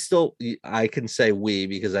 I can say we,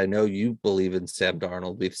 because I know you believe in Sam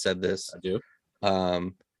Darnold. We've said this. I do.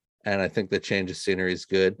 And I think the change of scenery is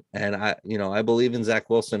good. And I believe in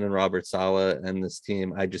Zach Wilson and Robert Saleh and this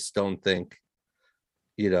team. I just don't think,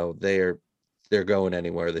 they're going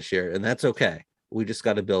anywhere this year, and that's okay. We just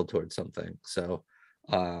got to build towards something. So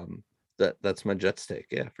that's my Jets take.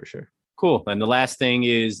 Yeah, for sure. Cool. And the last thing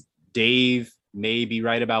is Dave may be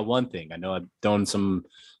right about one thing. I know I've thrown some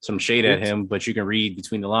shade at him, but you can read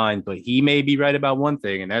between the lines. But he may be right about one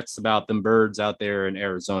thing, and that's about them birds out there in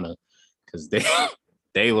Arizona, because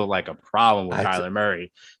they look like a problem with Kyler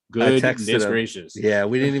Murray. Goodness gracious. Yeah,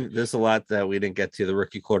 we didn't even, there's a lot that we didn't get to. The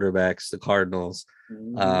rookie quarterbacks, the Cardinals.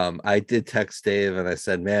 I did text Dave and I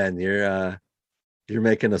said, man, you're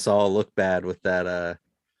making us all look bad with that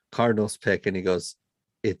Cardinals pick. And he goes,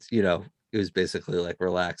 it was basically like,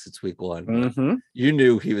 relax, it's week 1. Mm-hmm. You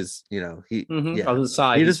knew he was, On the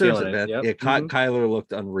side, he deserves it, man. Yep. Yeah, Kyler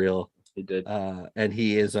looked unreal. He did. And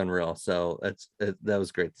he is unreal. So that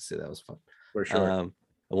was great to see. That was fun. For sure.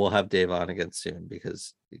 We'll have Dave on again soon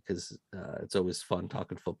because it's always fun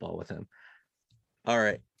talking football with him. All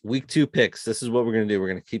right, week 2 picks. This is what we're going to do. We're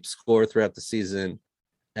going to keep score throughout the season,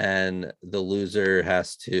 and the loser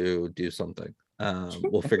has to do something.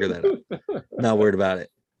 We'll figure that out. Not worried about it.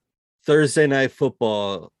 Thursday night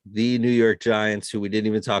football, the New York Giants, who we didn't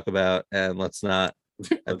even talk about, and let's not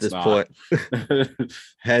at this point,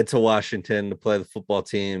 head to Washington to play the football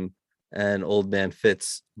team. And old man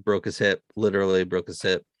Fitz literally broke his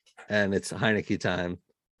hip, and it's Heineke time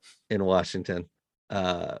in Washington.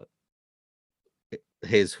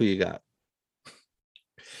 Hayes, who you got?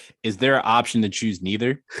 Is there an option to choose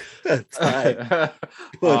neither? Definitely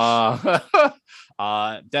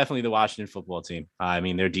the Washington football team. I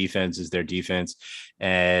mean, their defense is their defense,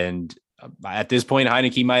 and at this point,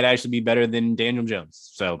 Heineke might actually be better than Daniel Jones.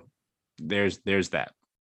 So there's that.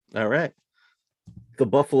 All right. The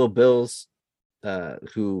Buffalo Bills,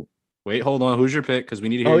 who wait, hold on. Who's your pick? Because we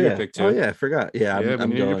need to hear your pick too. Oh yeah, I forgot. Yeah, I'm we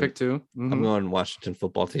need going, your pick too. Mm-hmm. I'm going Washington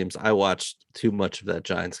football teams. I watched too much of that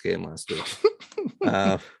Giants game last week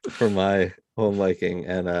for my own liking,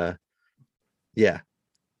 and yeah,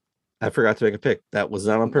 I forgot to make a pick. That was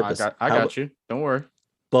not on purpose. I got you. Don't worry.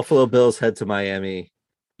 Buffalo Bills head to Miami.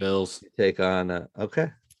 Bills take on. Okay,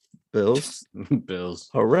 Bills. Bills.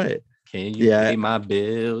 All right. Can you pay my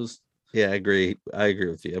bills? Yeah, I agree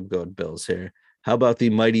with you. I'm going Bills here. How about the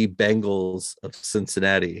mighty Bengals of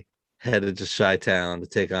Cincinnati headed to Chi-Town to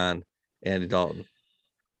take on Andy Dalton?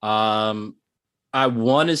 I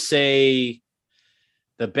want to say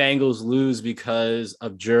the Bengals lose because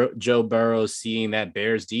of Joe Burrow seeing that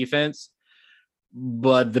Bears defense,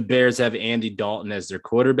 but the Bears have Andy Dalton as their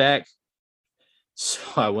quarterback. So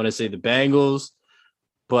I want to say the Bengals,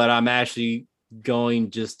 but I'm actually going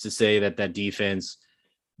just to say that defense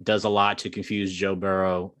does a lot to confuse Joe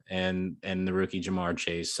Burrow and the rookie Jamar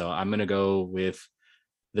Chase. So I'm going to go with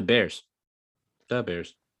the Bears.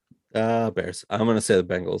 Bears. Bears. I'm going to say the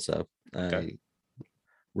Bengals. Okay. I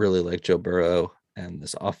really like Joe Burrow and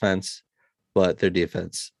this offense, but their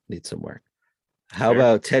defense needs some work. How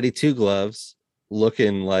about Teddy Two Gloves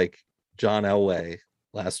looking like John Elway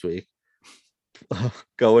last week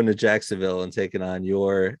going to Jacksonville and taking on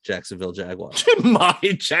your Jacksonville Jaguars. My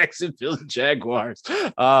Jacksonville Jaguars.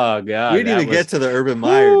 Oh God. We didn't even get to the Urban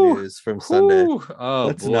Meyer news from Sunday. Oh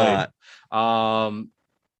Let's boy. not.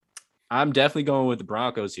 I'm definitely going with the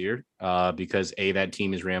Broncos here, because that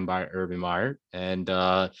team is ran by Urban Meyer and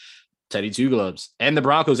Teddy Two Gloves, and the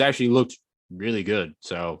Broncos actually looked really good.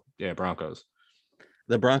 So yeah, Broncos.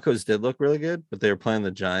 The Broncos did look really good, but they were playing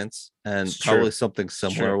the Giants, and It's probably true. something It's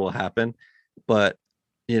similar true. will happen. But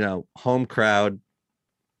home crowd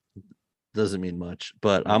doesn't mean much.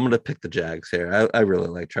 But I'm gonna pick the Jags here. I really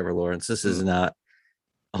like Trevor Lawrence. This is not.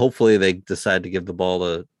 Hopefully, they decide to give the ball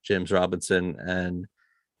to James Robinson, and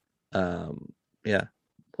yeah,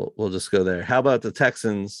 we'll just go there. How about the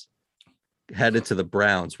Texans headed to the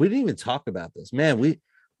Browns? We didn't even talk about this, man.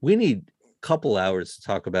 We need a couple hours to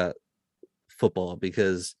talk about football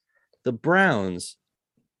because the Browns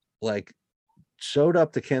like showed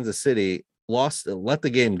up to Kansas City, let the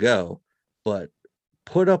game go, but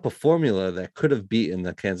put up a formula that could have beaten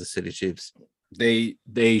the Kansas City Chiefs. They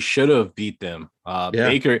should have beat them.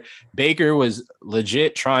 Yeah. Baker was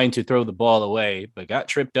legit trying to throw the ball away, but got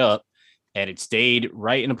tripped up, and it stayed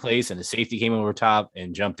right in a place, and the safety came over top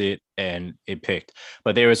and jumped it, and it picked.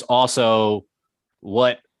 But there was also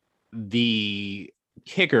what the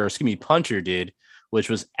puncher did, which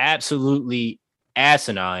was absolutely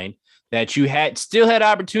asinine. That you still had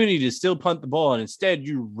opportunity to still punt the ball, and instead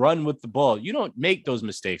you run with the ball. You don't make those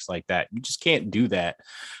mistakes like that. You just can't do that.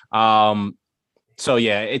 So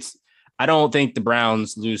yeah, I don't think the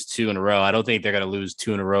Browns lose 2 in a row. I don't think they're going to lose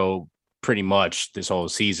 2 in a row pretty much this whole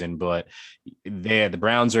season, but the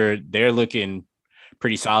Browns they're looking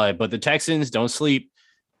pretty solid, but the Texans don't sleep.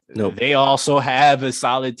 Nope. They also have a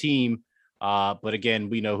solid team. But again,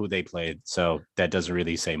 we know who they played, so that doesn't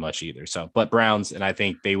really say much either. So, but Browns, and I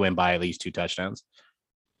think they win by at least 2 touchdowns.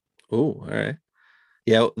 Oh, all right.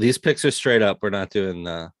 Yeah, these picks are straight up. We're not doing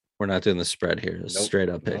the spread here. Nope. Straight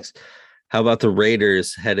up picks. How about the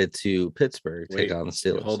Raiders headed to Pittsburgh, take on the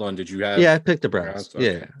Steelers? Hold on, did you have? Yeah, I picked the Browns.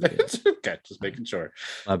 Okay. Yeah. Okay, just making sure.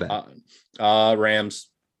 My bad. Rams.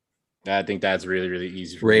 I think that's really, really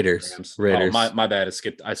easy for Raiders. Rams. Raiders. Oh, my bad.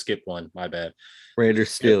 I skipped one. My bad.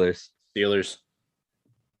 Raiders, Steelers. Steelers.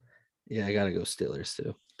 Yeah, I gotta go Steelers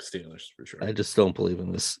too. Steelers for sure. I just don't believe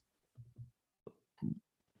in this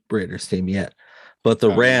Raiders team yet. But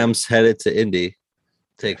the Rams headed to Indy,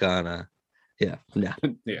 take on yeah, no.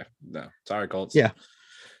 Yeah, no. Sorry, Colts. Yeah.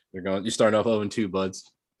 You're starting off 0-2,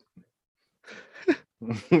 buds.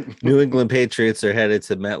 New England Patriots are headed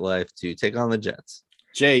to MetLife to take on the Jets.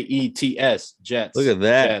 Jets. Jets. Look at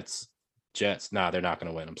that. Jets. Nah, they're not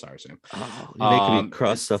going to win. I'm sorry, Sam. Oh, you're making me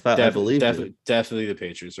cross stuff out. I believe definitely the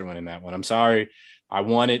Patriots are winning that one. I'm sorry. I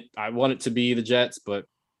want it to be the Jets, but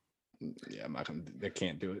yeah, I'm not going to. They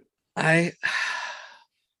can't do it.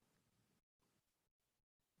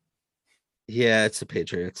 Yeah, it's the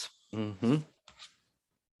Patriots. Mm-hmm.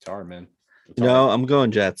 It's hard, man. No, I'm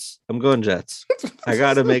going Jets. I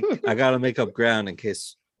gotta make up ground in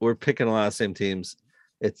case we're picking a lot of same teams.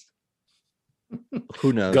 It's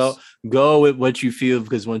who knows. Go with what you feel,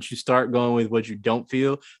 because once you start going with what you don't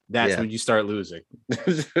feel, that's when you start losing.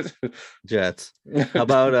 Jets. How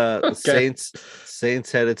about okay.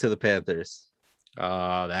 Saints headed to the Panthers?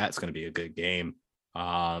 That's gonna be a good game.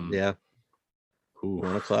 Yeah.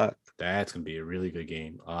 1 o'clock. That's gonna be a really good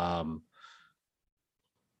game. I'm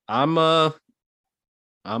on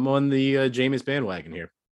the Jameis bandwagon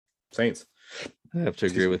here. Saints. I have to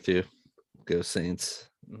agree with you. Go Saints.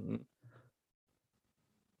 Mm-hmm.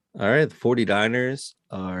 All right, the 49ers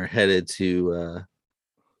are headed to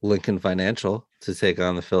Lincoln Financial to take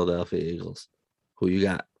on the Philadelphia Eagles. Who you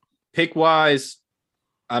got? Pick wise,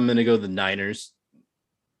 I'm gonna go the Niners.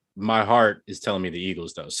 My heart is telling me the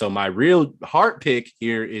Eagles, though. So my real heart pick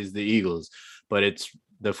here is the Eagles, but it's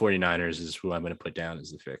the 49ers is who I'm going to put down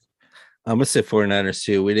as the pick. I'm going to say 49ers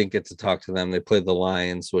too. We didn't get to talk to them. They played the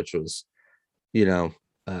Lions, which was, the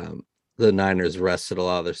Niners rested a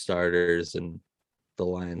lot of their starters and the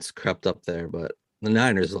Lions crept up there, but the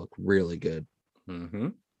Niners look really good. Mm-hmm.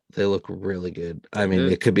 They look really good. I mean,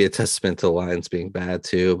 it could be a testament to the Lions being bad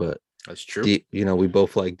too, but that's true. We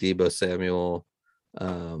both like Deebo Samuel.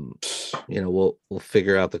 We'll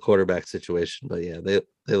figure out the quarterback situation, but yeah, they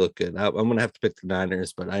look good. I'm gonna have to pick the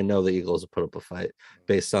Niners, but I know the Eagles will put up a fight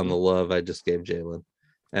based on the love I just gave Jalen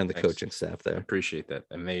and the coaching staff there. I appreciate that,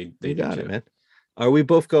 and they got it, man. Are we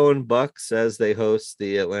both going Bucks as they host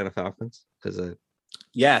the Atlanta Falcons? Because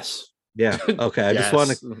yes, yeah, okay. I just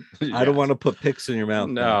want to. I don't want to put picks in your mouth.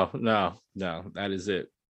 No, that is it.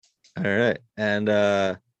 All right,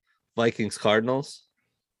 and Vikings Cardinals.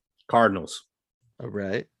 Cardinals. All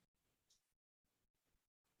right.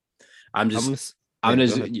 I'm just I'm s- I'm yeah, go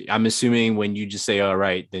just ahead. I'm assuming when you just say all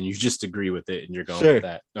right, then you just agree with it and you're going Sure. with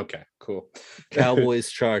that. Okay, cool.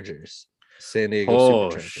 Cowboys Chargers, San Diego Oh,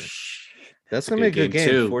 Superchargers. That's that's a gonna be a good good game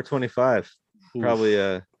game. too. 425. Probably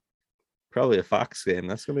Oof. a Fox game.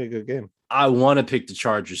 That's gonna be a good game. I want to pick the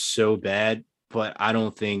Chargers so bad, but I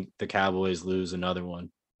don't think the Cowboys lose another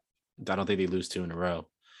one. I don't think they lose two in a row.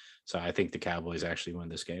 So I think the Cowboys actually win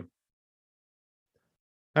this game.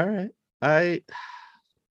 All right. I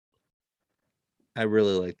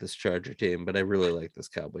really like this Charger team, but I really like this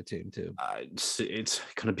Cowboy team too. It's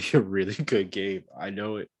going to be a really good game. I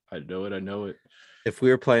know it. I know it. I know it. If we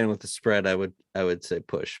were playing with the spread, I would say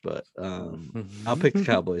push, but I'll pick the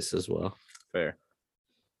Cowboys as well. Fair.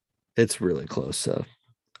 It's really close. So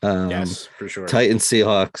Yes, for sure. Titans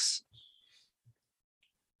Seahawks.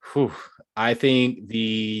 Whew. I think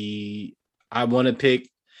I want to pick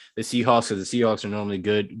the Seahawks because the Seahawks are normally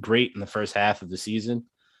great in the first half of the season.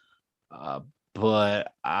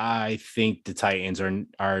 But I think the Titans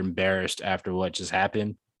are embarrassed after what just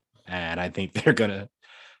happened, and I think they're gonna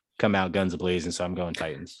come out guns blazing. So I'm going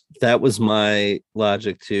Titans. That was my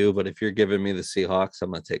logic too, but if you're giving me the Seahawks,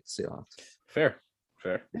 I'm gonna take the Seahawks. Fair.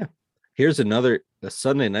 Yeah. Here's a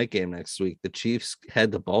Sunday night game next week. The Chiefs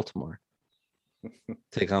head to Baltimore,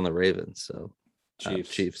 take on the Ravens. So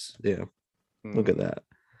Chiefs. Yeah. Look at that.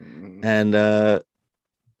 And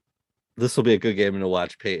this will be a good game to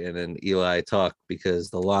watch Peyton and Eli talk because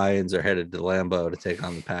the Lions are headed to Lambeau to take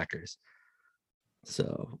on the Packers.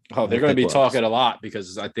 So they're going to be talking a lot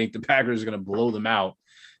because I think the Packers are going to blow them out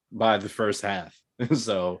by the first half.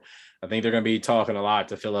 So I think they're going to be talking a lot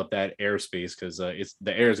to fill up that airspace because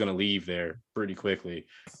the air is going to leave there pretty quickly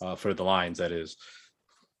for the Lions. That is.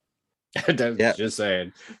 Just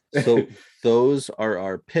saying. So those are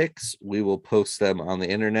our picks. We will post them on the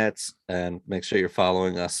internets and make sure you're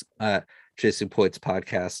following us at Chasing Points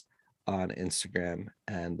Podcast on Instagram.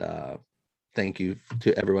 And thank you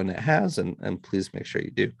to everyone that has, and please make sure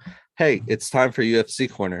you do. Hey, it's time for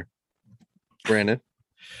UFC Corner. Brandon,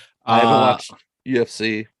 I haven't watched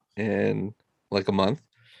UFC in like a month.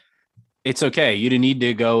 It's okay. You didn't need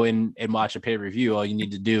to go and watch a pay-per-view. All you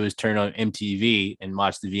need to do is turn on MTV and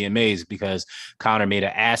watch the VMAs because Conor made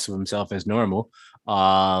an ass of himself as normal.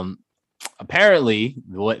 Apparently,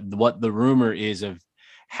 what the rumor is of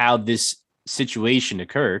how this situation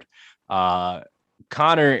occurred,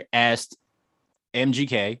 Conor asked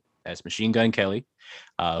MGK, that's Machine Gun Kelly,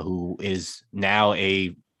 who is now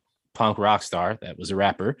a punk rock star, that was a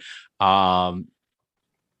rapper, for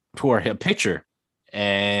a picture.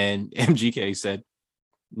 And MGK said,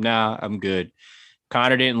 nah, I'm good.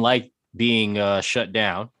 Conor didn't like being shut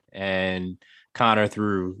down, and Conor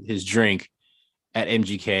threw his drink at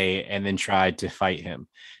MGK and then tried to fight him.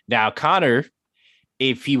 Now, Conor,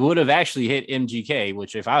 if he would have actually hit MGK,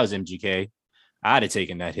 which if I was MGK, I'd have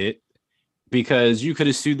taken that hit because you could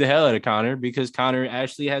have sued the hell out of Conor because Conor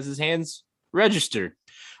actually has his hands registered.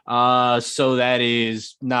 So that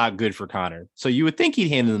is not good for Conor. So you would think he'd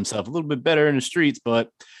handle himself a little bit better in the streets, but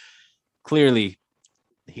clearly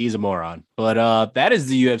he's a moron. But that is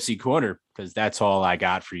the UFC Corner because that's all I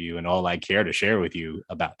got for you and all I care to share with you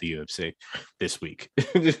about the UFC this week.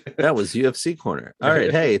 That was UFC Corner. All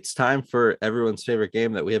right. Hey, it's time for everyone's favorite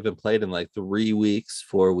game that we haven't played in like 3 weeks,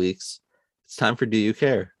 4 weeks. It's time for Do You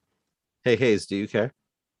Care? Hey, Hayes, do you care?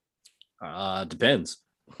 Depends.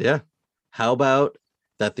 Yeah. How about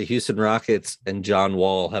that the Houston Rockets and John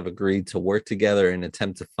Wall have agreed to work together in an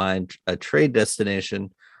attempt to find a trade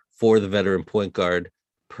destination for the veteran point guard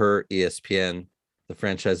per ESPN. The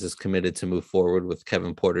franchise is committed to move forward with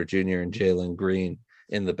Kevin Porter Jr. and Jalen Green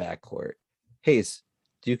in the backcourt. Hayes,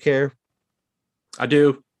 do you care? I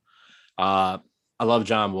do. I love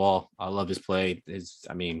John Wall. I love his play.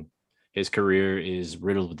 His career is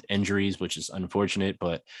riddled with injuries, which is unfortunate,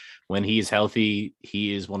 but when he is healthy,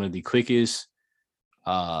 he is one of the quickest,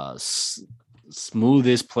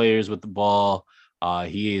 smoothest players with the ball.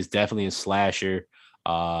 He is definitely a slasher.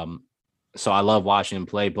 So I love watching him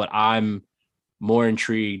play, but I'm more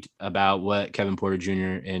intrigued about what Kevin Porter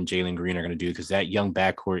Jr. and Jalen Green are going to do because that young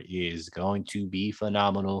backcourt is going to be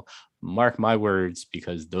phenomenal. Mark my words,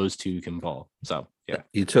 because those two can ball. So yeah,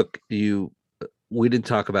 we didn't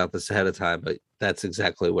talk about this ahead of time, but that's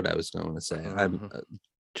exactly what I was going to say.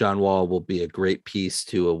 John Wall will be a great piece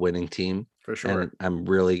to a winning team for sure. And I'm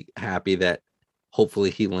really happy that hopefully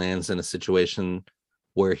he lands in a situation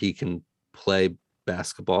where he can play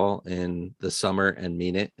basketball in the summer and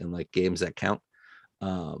mean it in like games that count.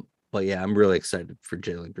 But yeah, I'm really excited for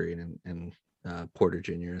Jalen Green and Porter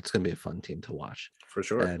Jr. It's going to be a fun team to watch for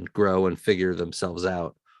sure and grow and figure themselves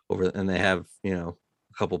out and they have,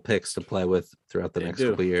 a couple picks to play with throughout the They next do.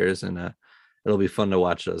 couple years, and it'll be fun to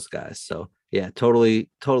watch those guys. So yeah, totally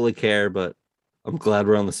care, but I'm glad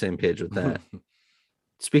we're on the same page with that.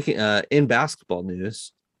 Speaking in basketball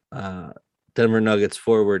news, Denver Nuggets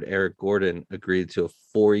forward Eric Gordon agreed to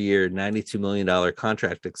a 4-year, $92 million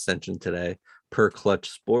contract extension today per Clutch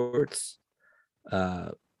Sports.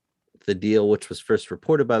 The deal, which was first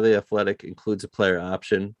reported by The Athletic, includes a player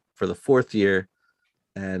option for the 4th year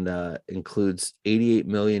and includes $88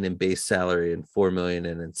 million in base salary and $4 million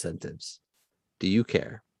in incentives. Do you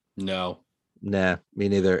care? No. Nah, me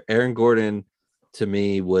neither. Aaron Gordon, to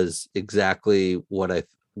me, was exactly what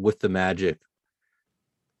with the Magic,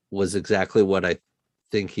 was exactly what I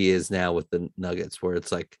think he is now with the Nuggets, where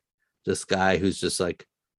it's like this guy who's just like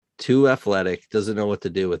too athletic, doesn't know what to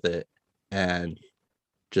do with it, and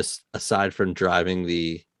just aside from driving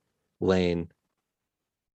the lane,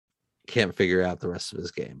 can't figure out the rest of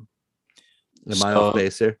his game. Am I off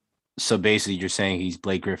base here? So basically you're saying he's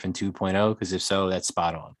Blake Griffin 2.0, because if so, that's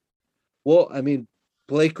spot on. Well, I mean,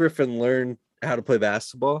 Blake Griffin learned how to play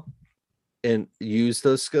basketball and use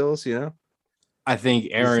those skills, you know? I think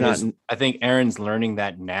Aaron's learning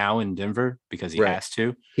that now in Denver because he has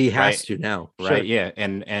to. He has to now. Right. Sure. Yeah.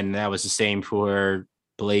 And that was the same for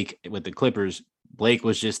Blake with the Clippers. Blake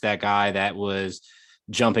was just that guy that was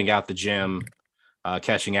jumping out the gym,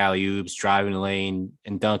 catching alley-oops, driving the lane,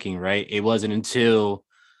 and dunking, right? It wasn't until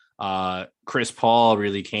Chris Paul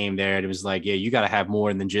really came there and it was like, yeah, you got to have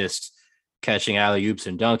more than just catching alley-oops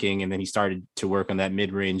and dunking. And then he started to work on that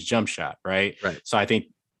mid-range jump shot, right? So I think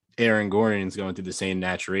Aaron Gordon is going through the same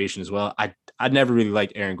maturation as well. I never really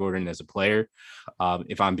liked Aaron Gordon as a player,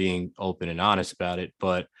 if I'm being open and honest about it.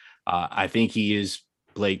 But I think he is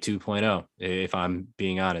Blake 2.0, if I'm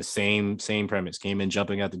being honest. Same premise. Came in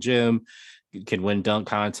jumping out the gym, can win dunk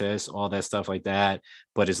contests, all that stuff like that.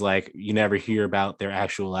 But it's like you never hear about their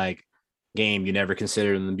actual like game. You never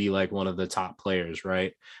consider them to be like one of the top players,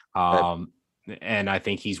 right? And I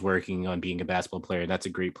think he's working on being a basketball player. That's a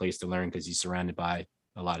great place to learn because he's surrounded by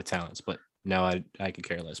a lot of talents. But no, I could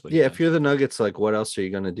care less. But yeah, if you're the Nuggets, like what else are you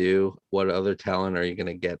going to do? What other talent are you going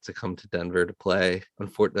to get to come to Denver to play?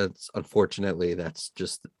 Unfortunately, that's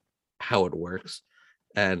just how it works.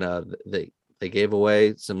 And they gave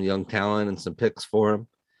away some young talent and some picks for him,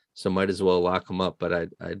 so might as well lock him up. But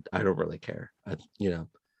I don't really care.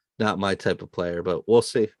 Not my type of player, but we'll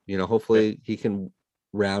see. Hopefully he can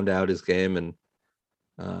round out his game and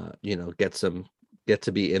get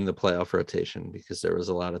to be in the playoff rotation, because there was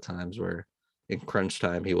a lot of times where in crunch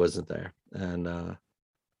time he wasn't there. And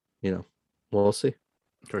we'll see.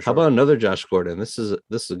 For sure. How about another Josh Gordon? This is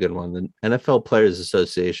a good one. The NFL Players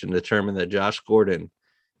Association determined that Josh Gordon,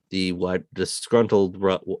 disgruntled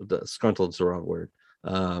is the wrong word,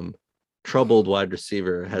 troubled wide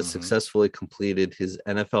receiver, has successfully completed his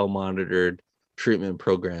NFL monitored treatment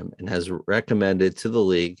program and has recommended to the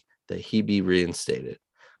league that he be reinstated.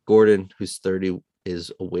 Gordon, who's 30,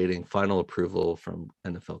 is awaiting final approval from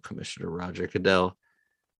NFL Commissioner Roger Goodell.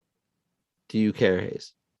 Do you care,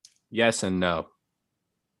 Hayes? Yes and no.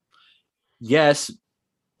 Yes,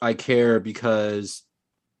 I care, because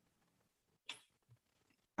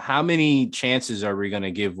how many chances are we going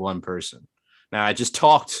to give one person? Now, I just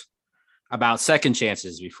talked about second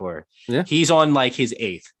chances before. Yeah. He's on like his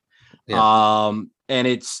 8th. Yeah. And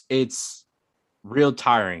it's real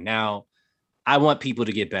tiring. Now, I want people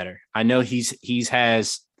to get better. I know he's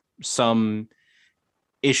has some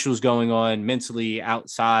issues going on mentally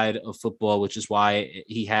outside of football, which is why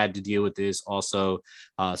he had to deal with this. Also,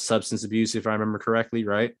 substance abuse, if I remember correctly,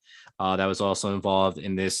 right? That was also involved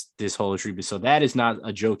in this whole treatment. So that is not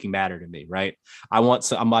a joking matter to me, right? I want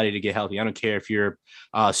somebody to get healthy. I don't care if you're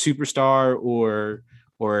a superstar or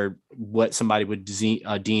what somebody would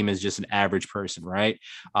deem as just an average person, right?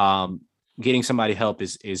 Getting somebody help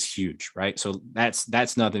is huge, right? So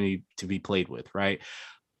that's nothing to be played with, right?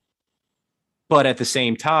 But at the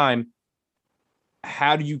same time,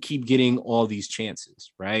 how do you keep getting all these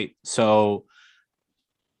chances, right? So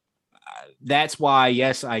that's why,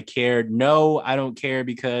 yes, I cared. No, I don't care,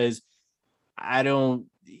 because when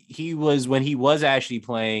he was actually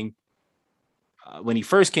playing, when he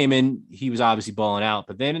first came in, he was obviously balling out.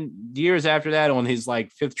 But then years after that, on his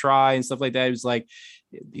like 5th try and stuff like that, it was like,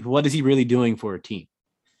 what is he really doing for a team,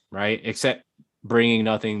 right? Except bringing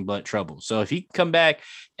nothing but trouble. So if he can come back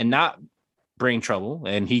and not bring trouble,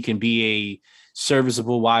 and he can be a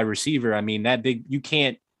serviceable wide receiver, I mean, that big, you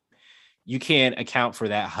can't account for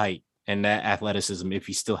that height and that athleticism if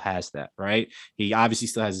he still has that, right? He obviously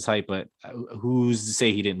still has his height, but who's to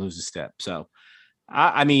say he didn't lose a step? So,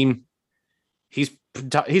 I mean, he's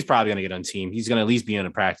probably going to get on team. He's going to at least be on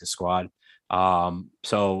a practice squad.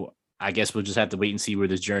 So I guess we'll just have to wait and see where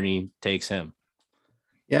this journey takes him.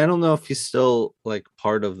 Yeah, I don't know if he's still like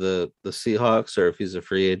part of the Seahawks or if he's a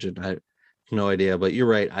free agent. I have no idea, but you're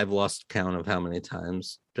right. I've lost count of how many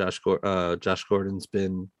times Josh Gordon's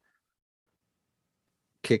been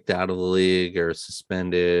kicked out of the league or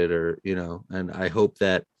suspended or and I hope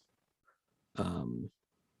that um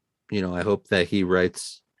I hope that he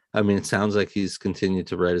writes. I mean, it sounds like he's continued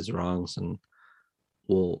to right his wrongs and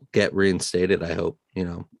will get reinstated. I hope,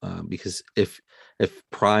 because if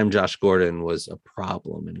prime Josh Gordon was a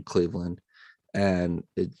problem in Cleveland, and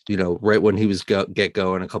right when he was get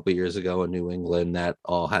going a couple years ago in New England, that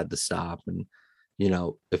all had to stop. And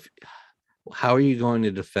if how are you going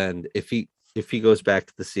to defend if he goes back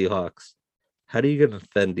to the Seahawks? How are you going to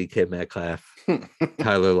defend DK Metcalf,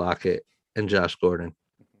 Tyler Lockett, and Josh Gordon?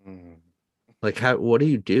 Like, what do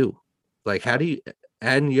you do? Like, how do you,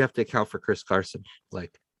 and you have to account for Chris Carson.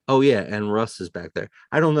 Like, oh yeah, and Russ is back there.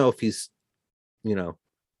 I don't know if he's,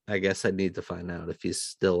 I guess I need to find out if he's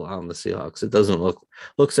still on the Seahawks. It doesn't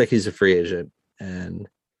looks like he's a free agent and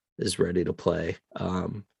is ready to play.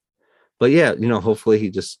 But yeah, hopefully he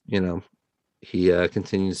just, he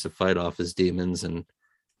continues to fight off his demons and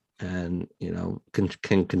can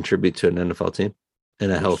contribute to an NFL team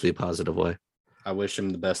in a healthy, positive way. I wish him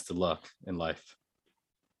the best of luck in life.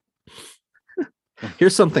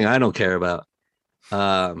 Here's something I don't care about.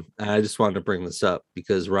 And I just wanted to bring this up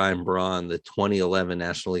because Ryan Braun, the 2011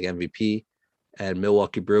 National League MVP and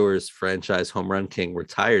Milwaukee Brewers franchise home run king,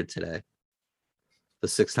 retired today. The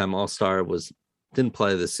 6-time All-Star didn't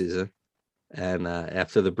play this season. And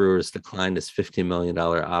after the Brewers declined his $50 million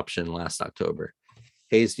option last October.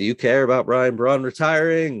 Hayes, do you care about Ryan Braun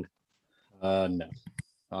retiring? No.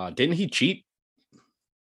 Didn't he cheat?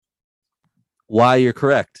 Why, you're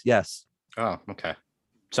correct. Yes. Oh, okay.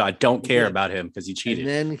 So I don't care about him because he cheated.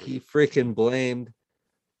 And then he freaking blamed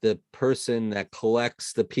the person that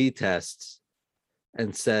collects the P tests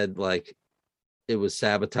and said like it was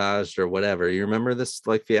sabotaged or whatever. You remember this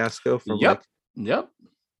like fiasco from Yep.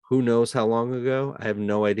 Who knows how long ago? I have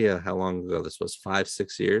no idea how long ago this was,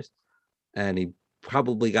 5-6 years. And he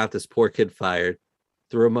probably got this poor kid fired,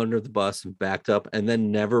 threw him under the bus and backed up and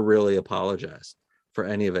then never really apologized for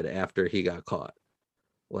any of it after he got caught.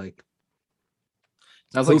 Like,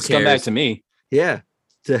 sounds like a scumbag to me. Yeah.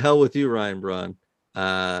 To hell with you, Ryan Braun.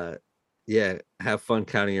 Yeah, have fun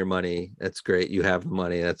counting your money. That's great. You have the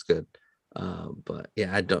money. That's good. But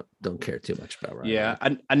yeah, I don't care too much about Ryan. Yeah,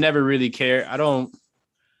 I never really care.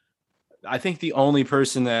 I think the only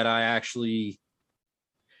person that I actually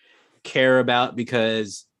care about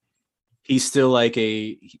because he's still like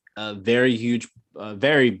a very huge,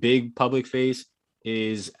 very big public face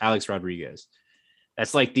is Alex Rodriguez.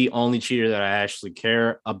 That's like the only cheater that I actually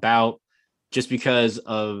care about just because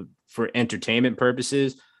for entertainment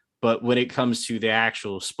purposes. But when it comes to the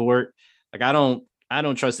actual sport, like I don't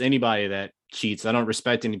trust anybody that cheats. I don't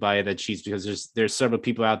respect anybody that cheats because there's several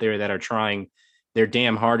people out there that are trying their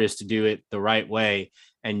damn hardest to do it the right way.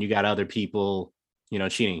 And you got other people,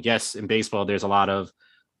 cheating. Yes. In baseball, there's a lot of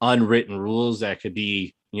unwritten rules that could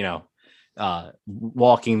be,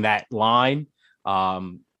 walking that line.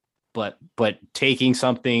 But taking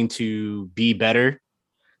something to be better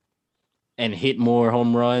and hit more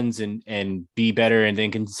home runs and be better and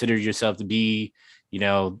then consider yourself to be,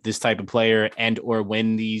 this type of player and or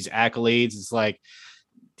win these accolades, it's like,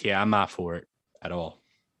 yeah, I'm not for it at all.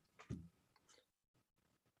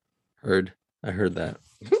 I heard that.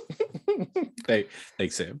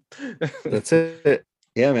 Thanks, Sam. That's it.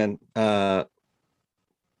 Yeah, man. All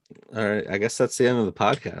right. I guess that's the end of the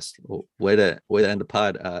podcast. Way to end the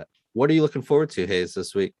pod. What are you looking forward to, Hayes,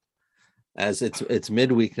 this week? As it's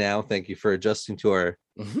midweek now. Thank you for adjusting to our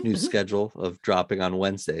new schedule of dropping on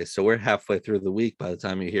Wednesday. So we're halfway through the week by the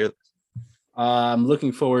time you hear this. I'm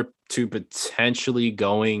looking forward to potentially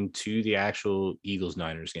going to the actual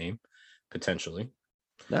Eagles-Niners game. Potentially.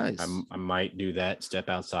 Nice. I might do that, step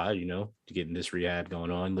outside, to get this rehab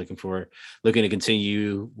going on. Looking to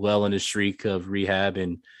continue well in the streak of rehab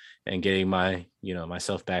and getting my,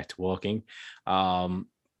 myself back to walking.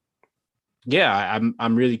 Yeah,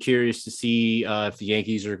 I'm really curious to see if the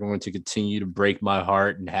Yankees are going to continue to break my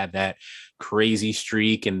heart and have that crazy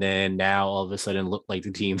streak, and then now all of a sudden look like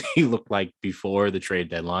the team they looked like before the trade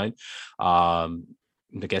deadline. I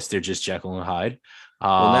guess they're just Jekyll and Hyde.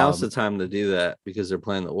 Well, now's the time to do that because they're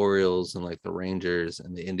playing the Orioles and like the Rangers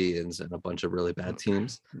and the Indians and a bunch of really bad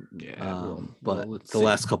teams. Yeah, but the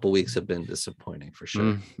last couple of weeks have been disappointing for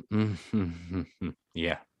sure.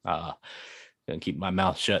 Yeah, gonna keep my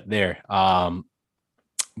mouth shut there. Yeah,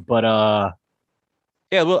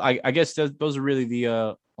 well, I guess those are really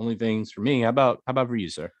the only things for me. How about for you,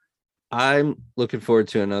 sir? I'm looking forward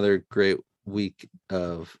to another great week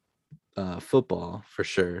of football for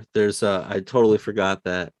sure. There's I totally forgot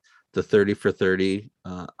that the 30 for 30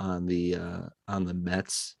 on the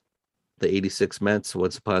Mets, the 86 Mets,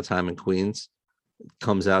 Once Upon a Time in Queens,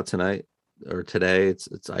 comes out tonight or today.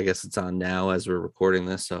 It's I guess it's on now as we're recording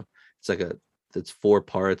this. So it's 4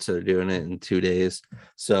 parts that are doing it in 2 days.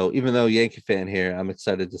 So even though Yankee fan here, I'm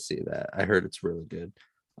excited to see that. I heard it's really good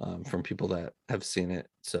from people that have seen it.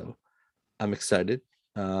 So I'm excited.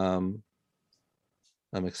 I'm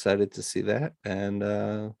excited to see that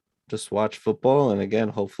and just watch football. And again,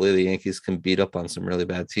 hopefully the Yankees can beat up on some really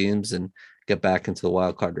bad teams and get back into the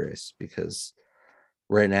wild card race, because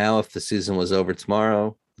right now, if the season was over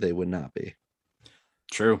tomorrow, they would not be.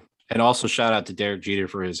 True. And also shout out to Derek Jeter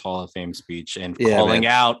for his Hall of Fame speech and Yeah, calling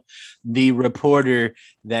man. out the reporter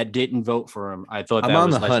that didn't vote for him. I thought I'm that on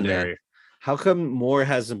was the hunt, legendary. man. How come more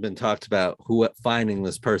hasn't been talked about who finding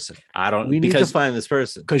this person? I don't We need to because find this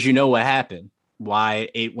person. you know what happened. Why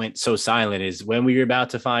it went so silent is when we were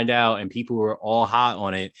about to find out and people were all hot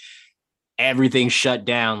on it, everything shut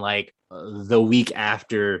down like the week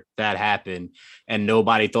after that happened, and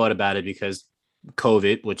nobody thought about it because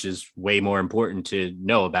COVID, which is way more important to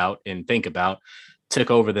know about and think about, took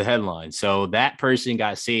over the headline. So that person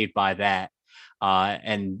got saved by that.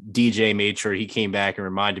 And DJ made sure he came back and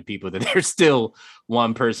reminded people that there's still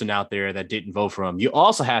one person out there that didn't vote for him. You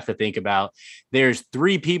also have to think about there's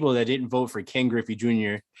 3 people that didn't vote for Ken Griffey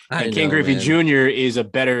Jr. And Ken Griffey Jr. is a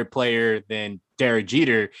better player than Derek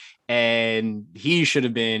Jeter, and he should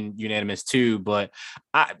have been unanimous too. But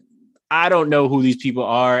I don't know who these people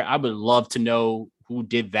are. I would love to know who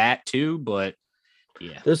did that too, but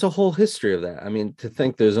yeah. There's a whole history of that. I mean, to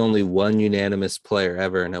think there's only one unanimous player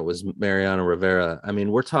ever, and it was Mariano Rivera. I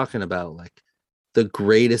mean, we're talking about like the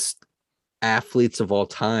greatest athletes of all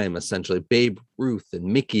time, essentially Babe Ruth and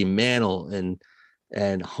Mickey Mantle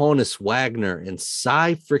and Honus Wagner and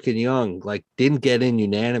Cy freaking Young, like didn't get in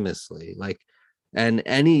unanimously. Like, and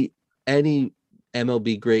any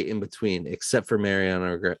MLB great in between, except for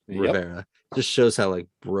Mariano Rivera, just shows how like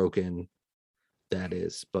broken that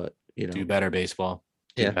is. But do better, baseball.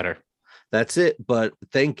 Do better. That's it. But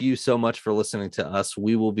thank you so much for listening to us.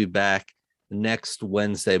 We will be back next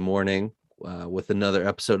Wednesday morning with another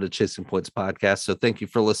episode of Chasing Points podcast. So thank you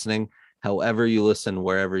for listening. However you listen,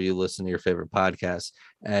 wherever you listen to your favorite podcast,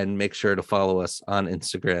 and make sure to follow us on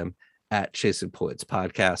Instagram at Chasing Points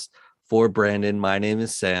podcast. For Brandon, my name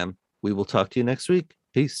is Sam. We will talk to you next week.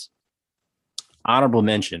 Peace. Honorable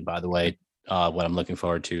mention, by the way, what I'm looking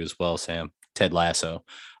forward to as well, Sam, Ted Lasso,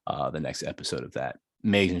 the next episode of that.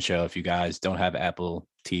 Amazing show. If you guys don't have Apple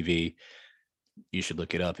TV, you should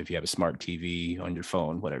look it up. If you have a smart TV on your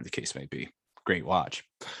phone, whatever the case may be, great watch.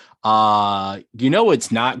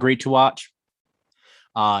 It's not great to watch.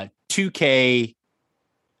 2K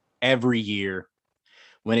every year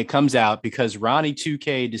when it comes out, because Ronnie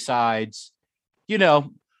 2K decides, we're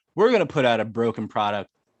going to put out a broken product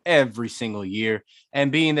every single year.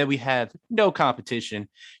 And being that we have no competition,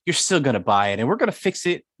 you're still going to buy it. And we're going to fix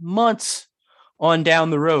it months on down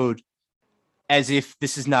the road as if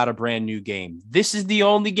this is not a brand new game. This is the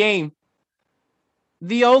only game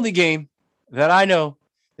that I know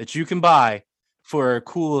that you can buy for a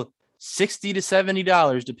cool $60 to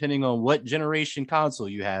 $70, depending on what generation console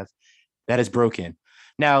you have, that is broken.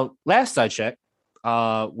 Now, last I checked,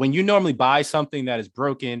 when you normally buy something that is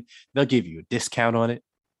broken, they'll give you a discount on it.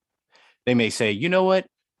 They may say, you know what?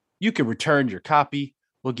 You can return your copy.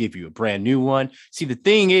 We'll give you a brand new one. See, the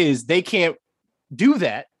thing is, they can't do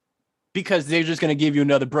that because they're just going to give you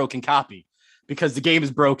another broken copy because the game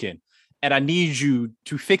is broken. And I need you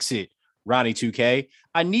to fix it, Ronnie 2K.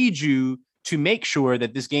 I need you to make sure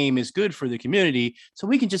that this game is good for the community so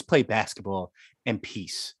we can just play basketball in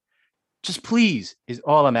peace. Just please is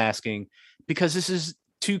all I'm asking, because this is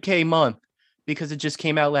 2K month, because it just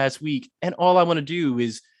came out last week. And all I want to do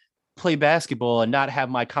is play basketball and not have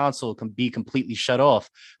my console be completely shut off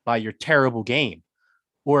by your terrible game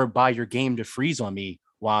or by your game to freeze on me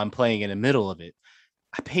while I'm playing in the middle of it.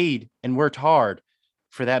 I paid and worked hard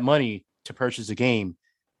for that money to purchase a game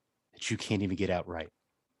that you can't even get outright.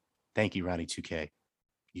 Thank you, Ronnie 2K.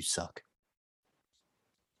 You suck.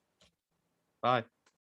 Bye.